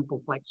mineral sample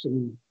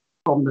collection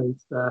from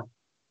those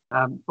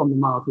from the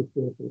Mars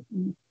surface.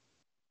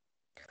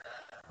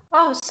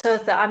 Oh, so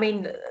I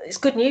mean, it's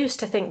good news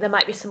to think there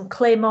might be some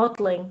clay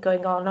modelling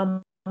going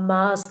on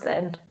Mars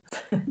then.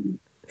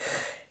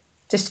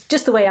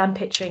 just the way I'm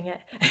picturing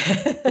it.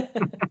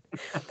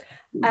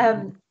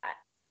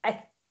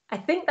 I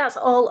think that's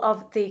all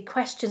of the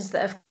questions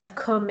that have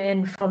come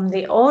in from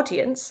the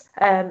audience.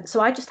 So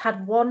I just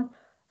had one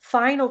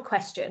final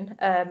question,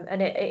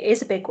 and it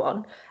is a big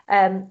one.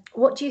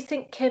 What do you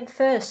think came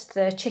first,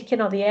 the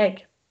chicken or the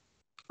egg?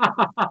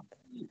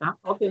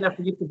 Oddly enough,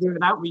 we used to do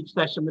an outreach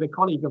session with a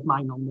colleague of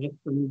mine on this,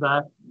 and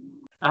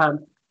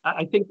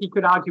I think he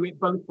could argue it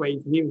both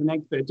ways. He was an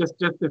expert. Just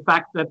the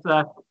fact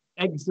that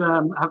eggs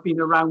have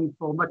been around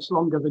for much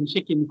longer than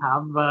chickens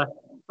have.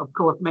 Of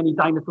course, many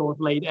dinosaurs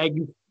laid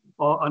eggs,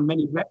 and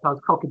many reptiles,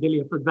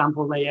 crocodilia, for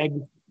example, lay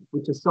eggs,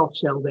 which are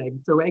soft-shelled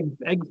eggs. So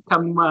eggs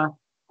come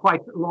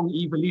quite long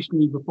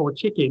evolutionarily before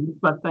chickens,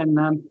 but then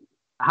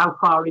how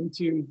far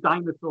into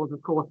dinosaurs,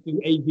 of course, do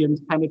avians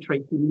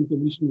penetrate in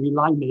evolutionary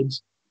lineage?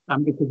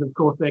 Because, of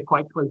course, they're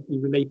quite closely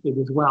related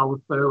as well.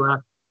 So,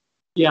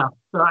 yeah,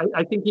 so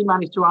I think he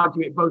managed to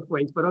argue it both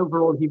ways, but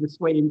overall he was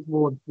swaying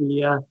towards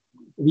the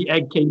the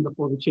egg came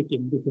before the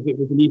chicken because it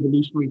was an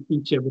evolutionary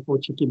feature before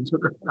chickens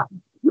were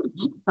around.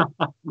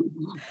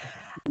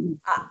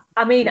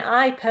 I mean,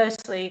 I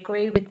personally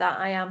agree with that.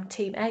 I am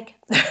team egg.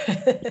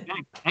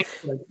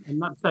 Excellent.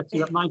 And that sets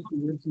you up nicely.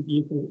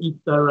 You can eat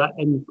their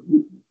egg.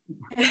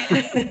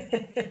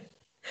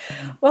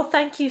 Well,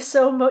 thank you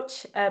so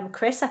much,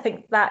 Chris. I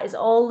think that is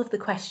all of the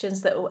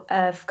questions that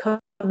have come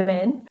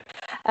in.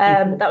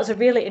 That was a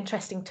really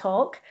interesting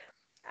talk.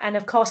 And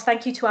of course,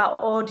 thank you to our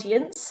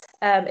audience.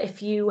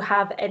 If you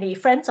have any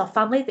friends or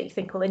family that you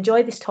think will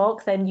enjoy this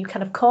talk, then you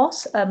can, of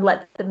course,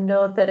 let them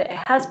know that it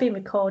has been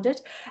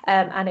recorded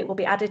and it will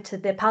be added to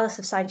the Palace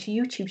of Science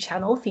YouTube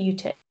channel for you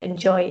to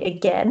enjoy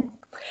again.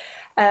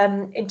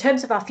 In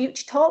terms of our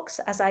future talks,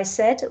 as I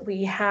said,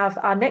 we have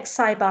our next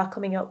CyberSciBar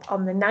coming up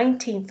on the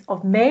 19th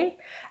of May,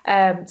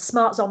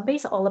 Smart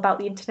Zombies, all about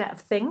the Internet of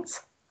Things.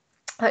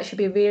 That should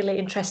be a really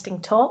interesting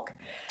talk.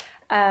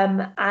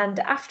 And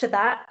after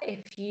that,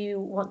 if you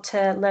want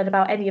to learn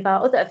about any of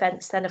our other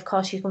events, then of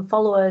course you can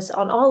follow us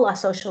on all our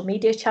social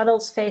media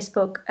channels,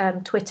 Facebook,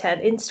 Twitter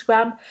and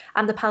Instagram,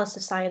 and the Palace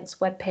of Science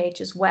webpage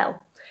as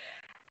well.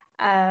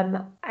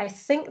 I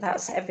think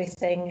that's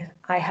everything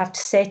I have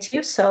to say to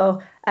you.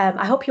 So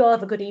I hope you all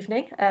have a good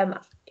evening.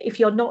 If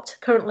you're not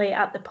currently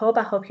at the pub,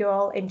 I hope you're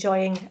all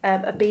enjoying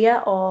a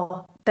beer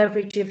or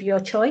beverage of your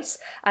choice.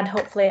 And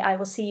hopefully I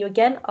will see you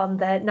again on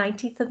the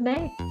 19th of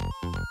May.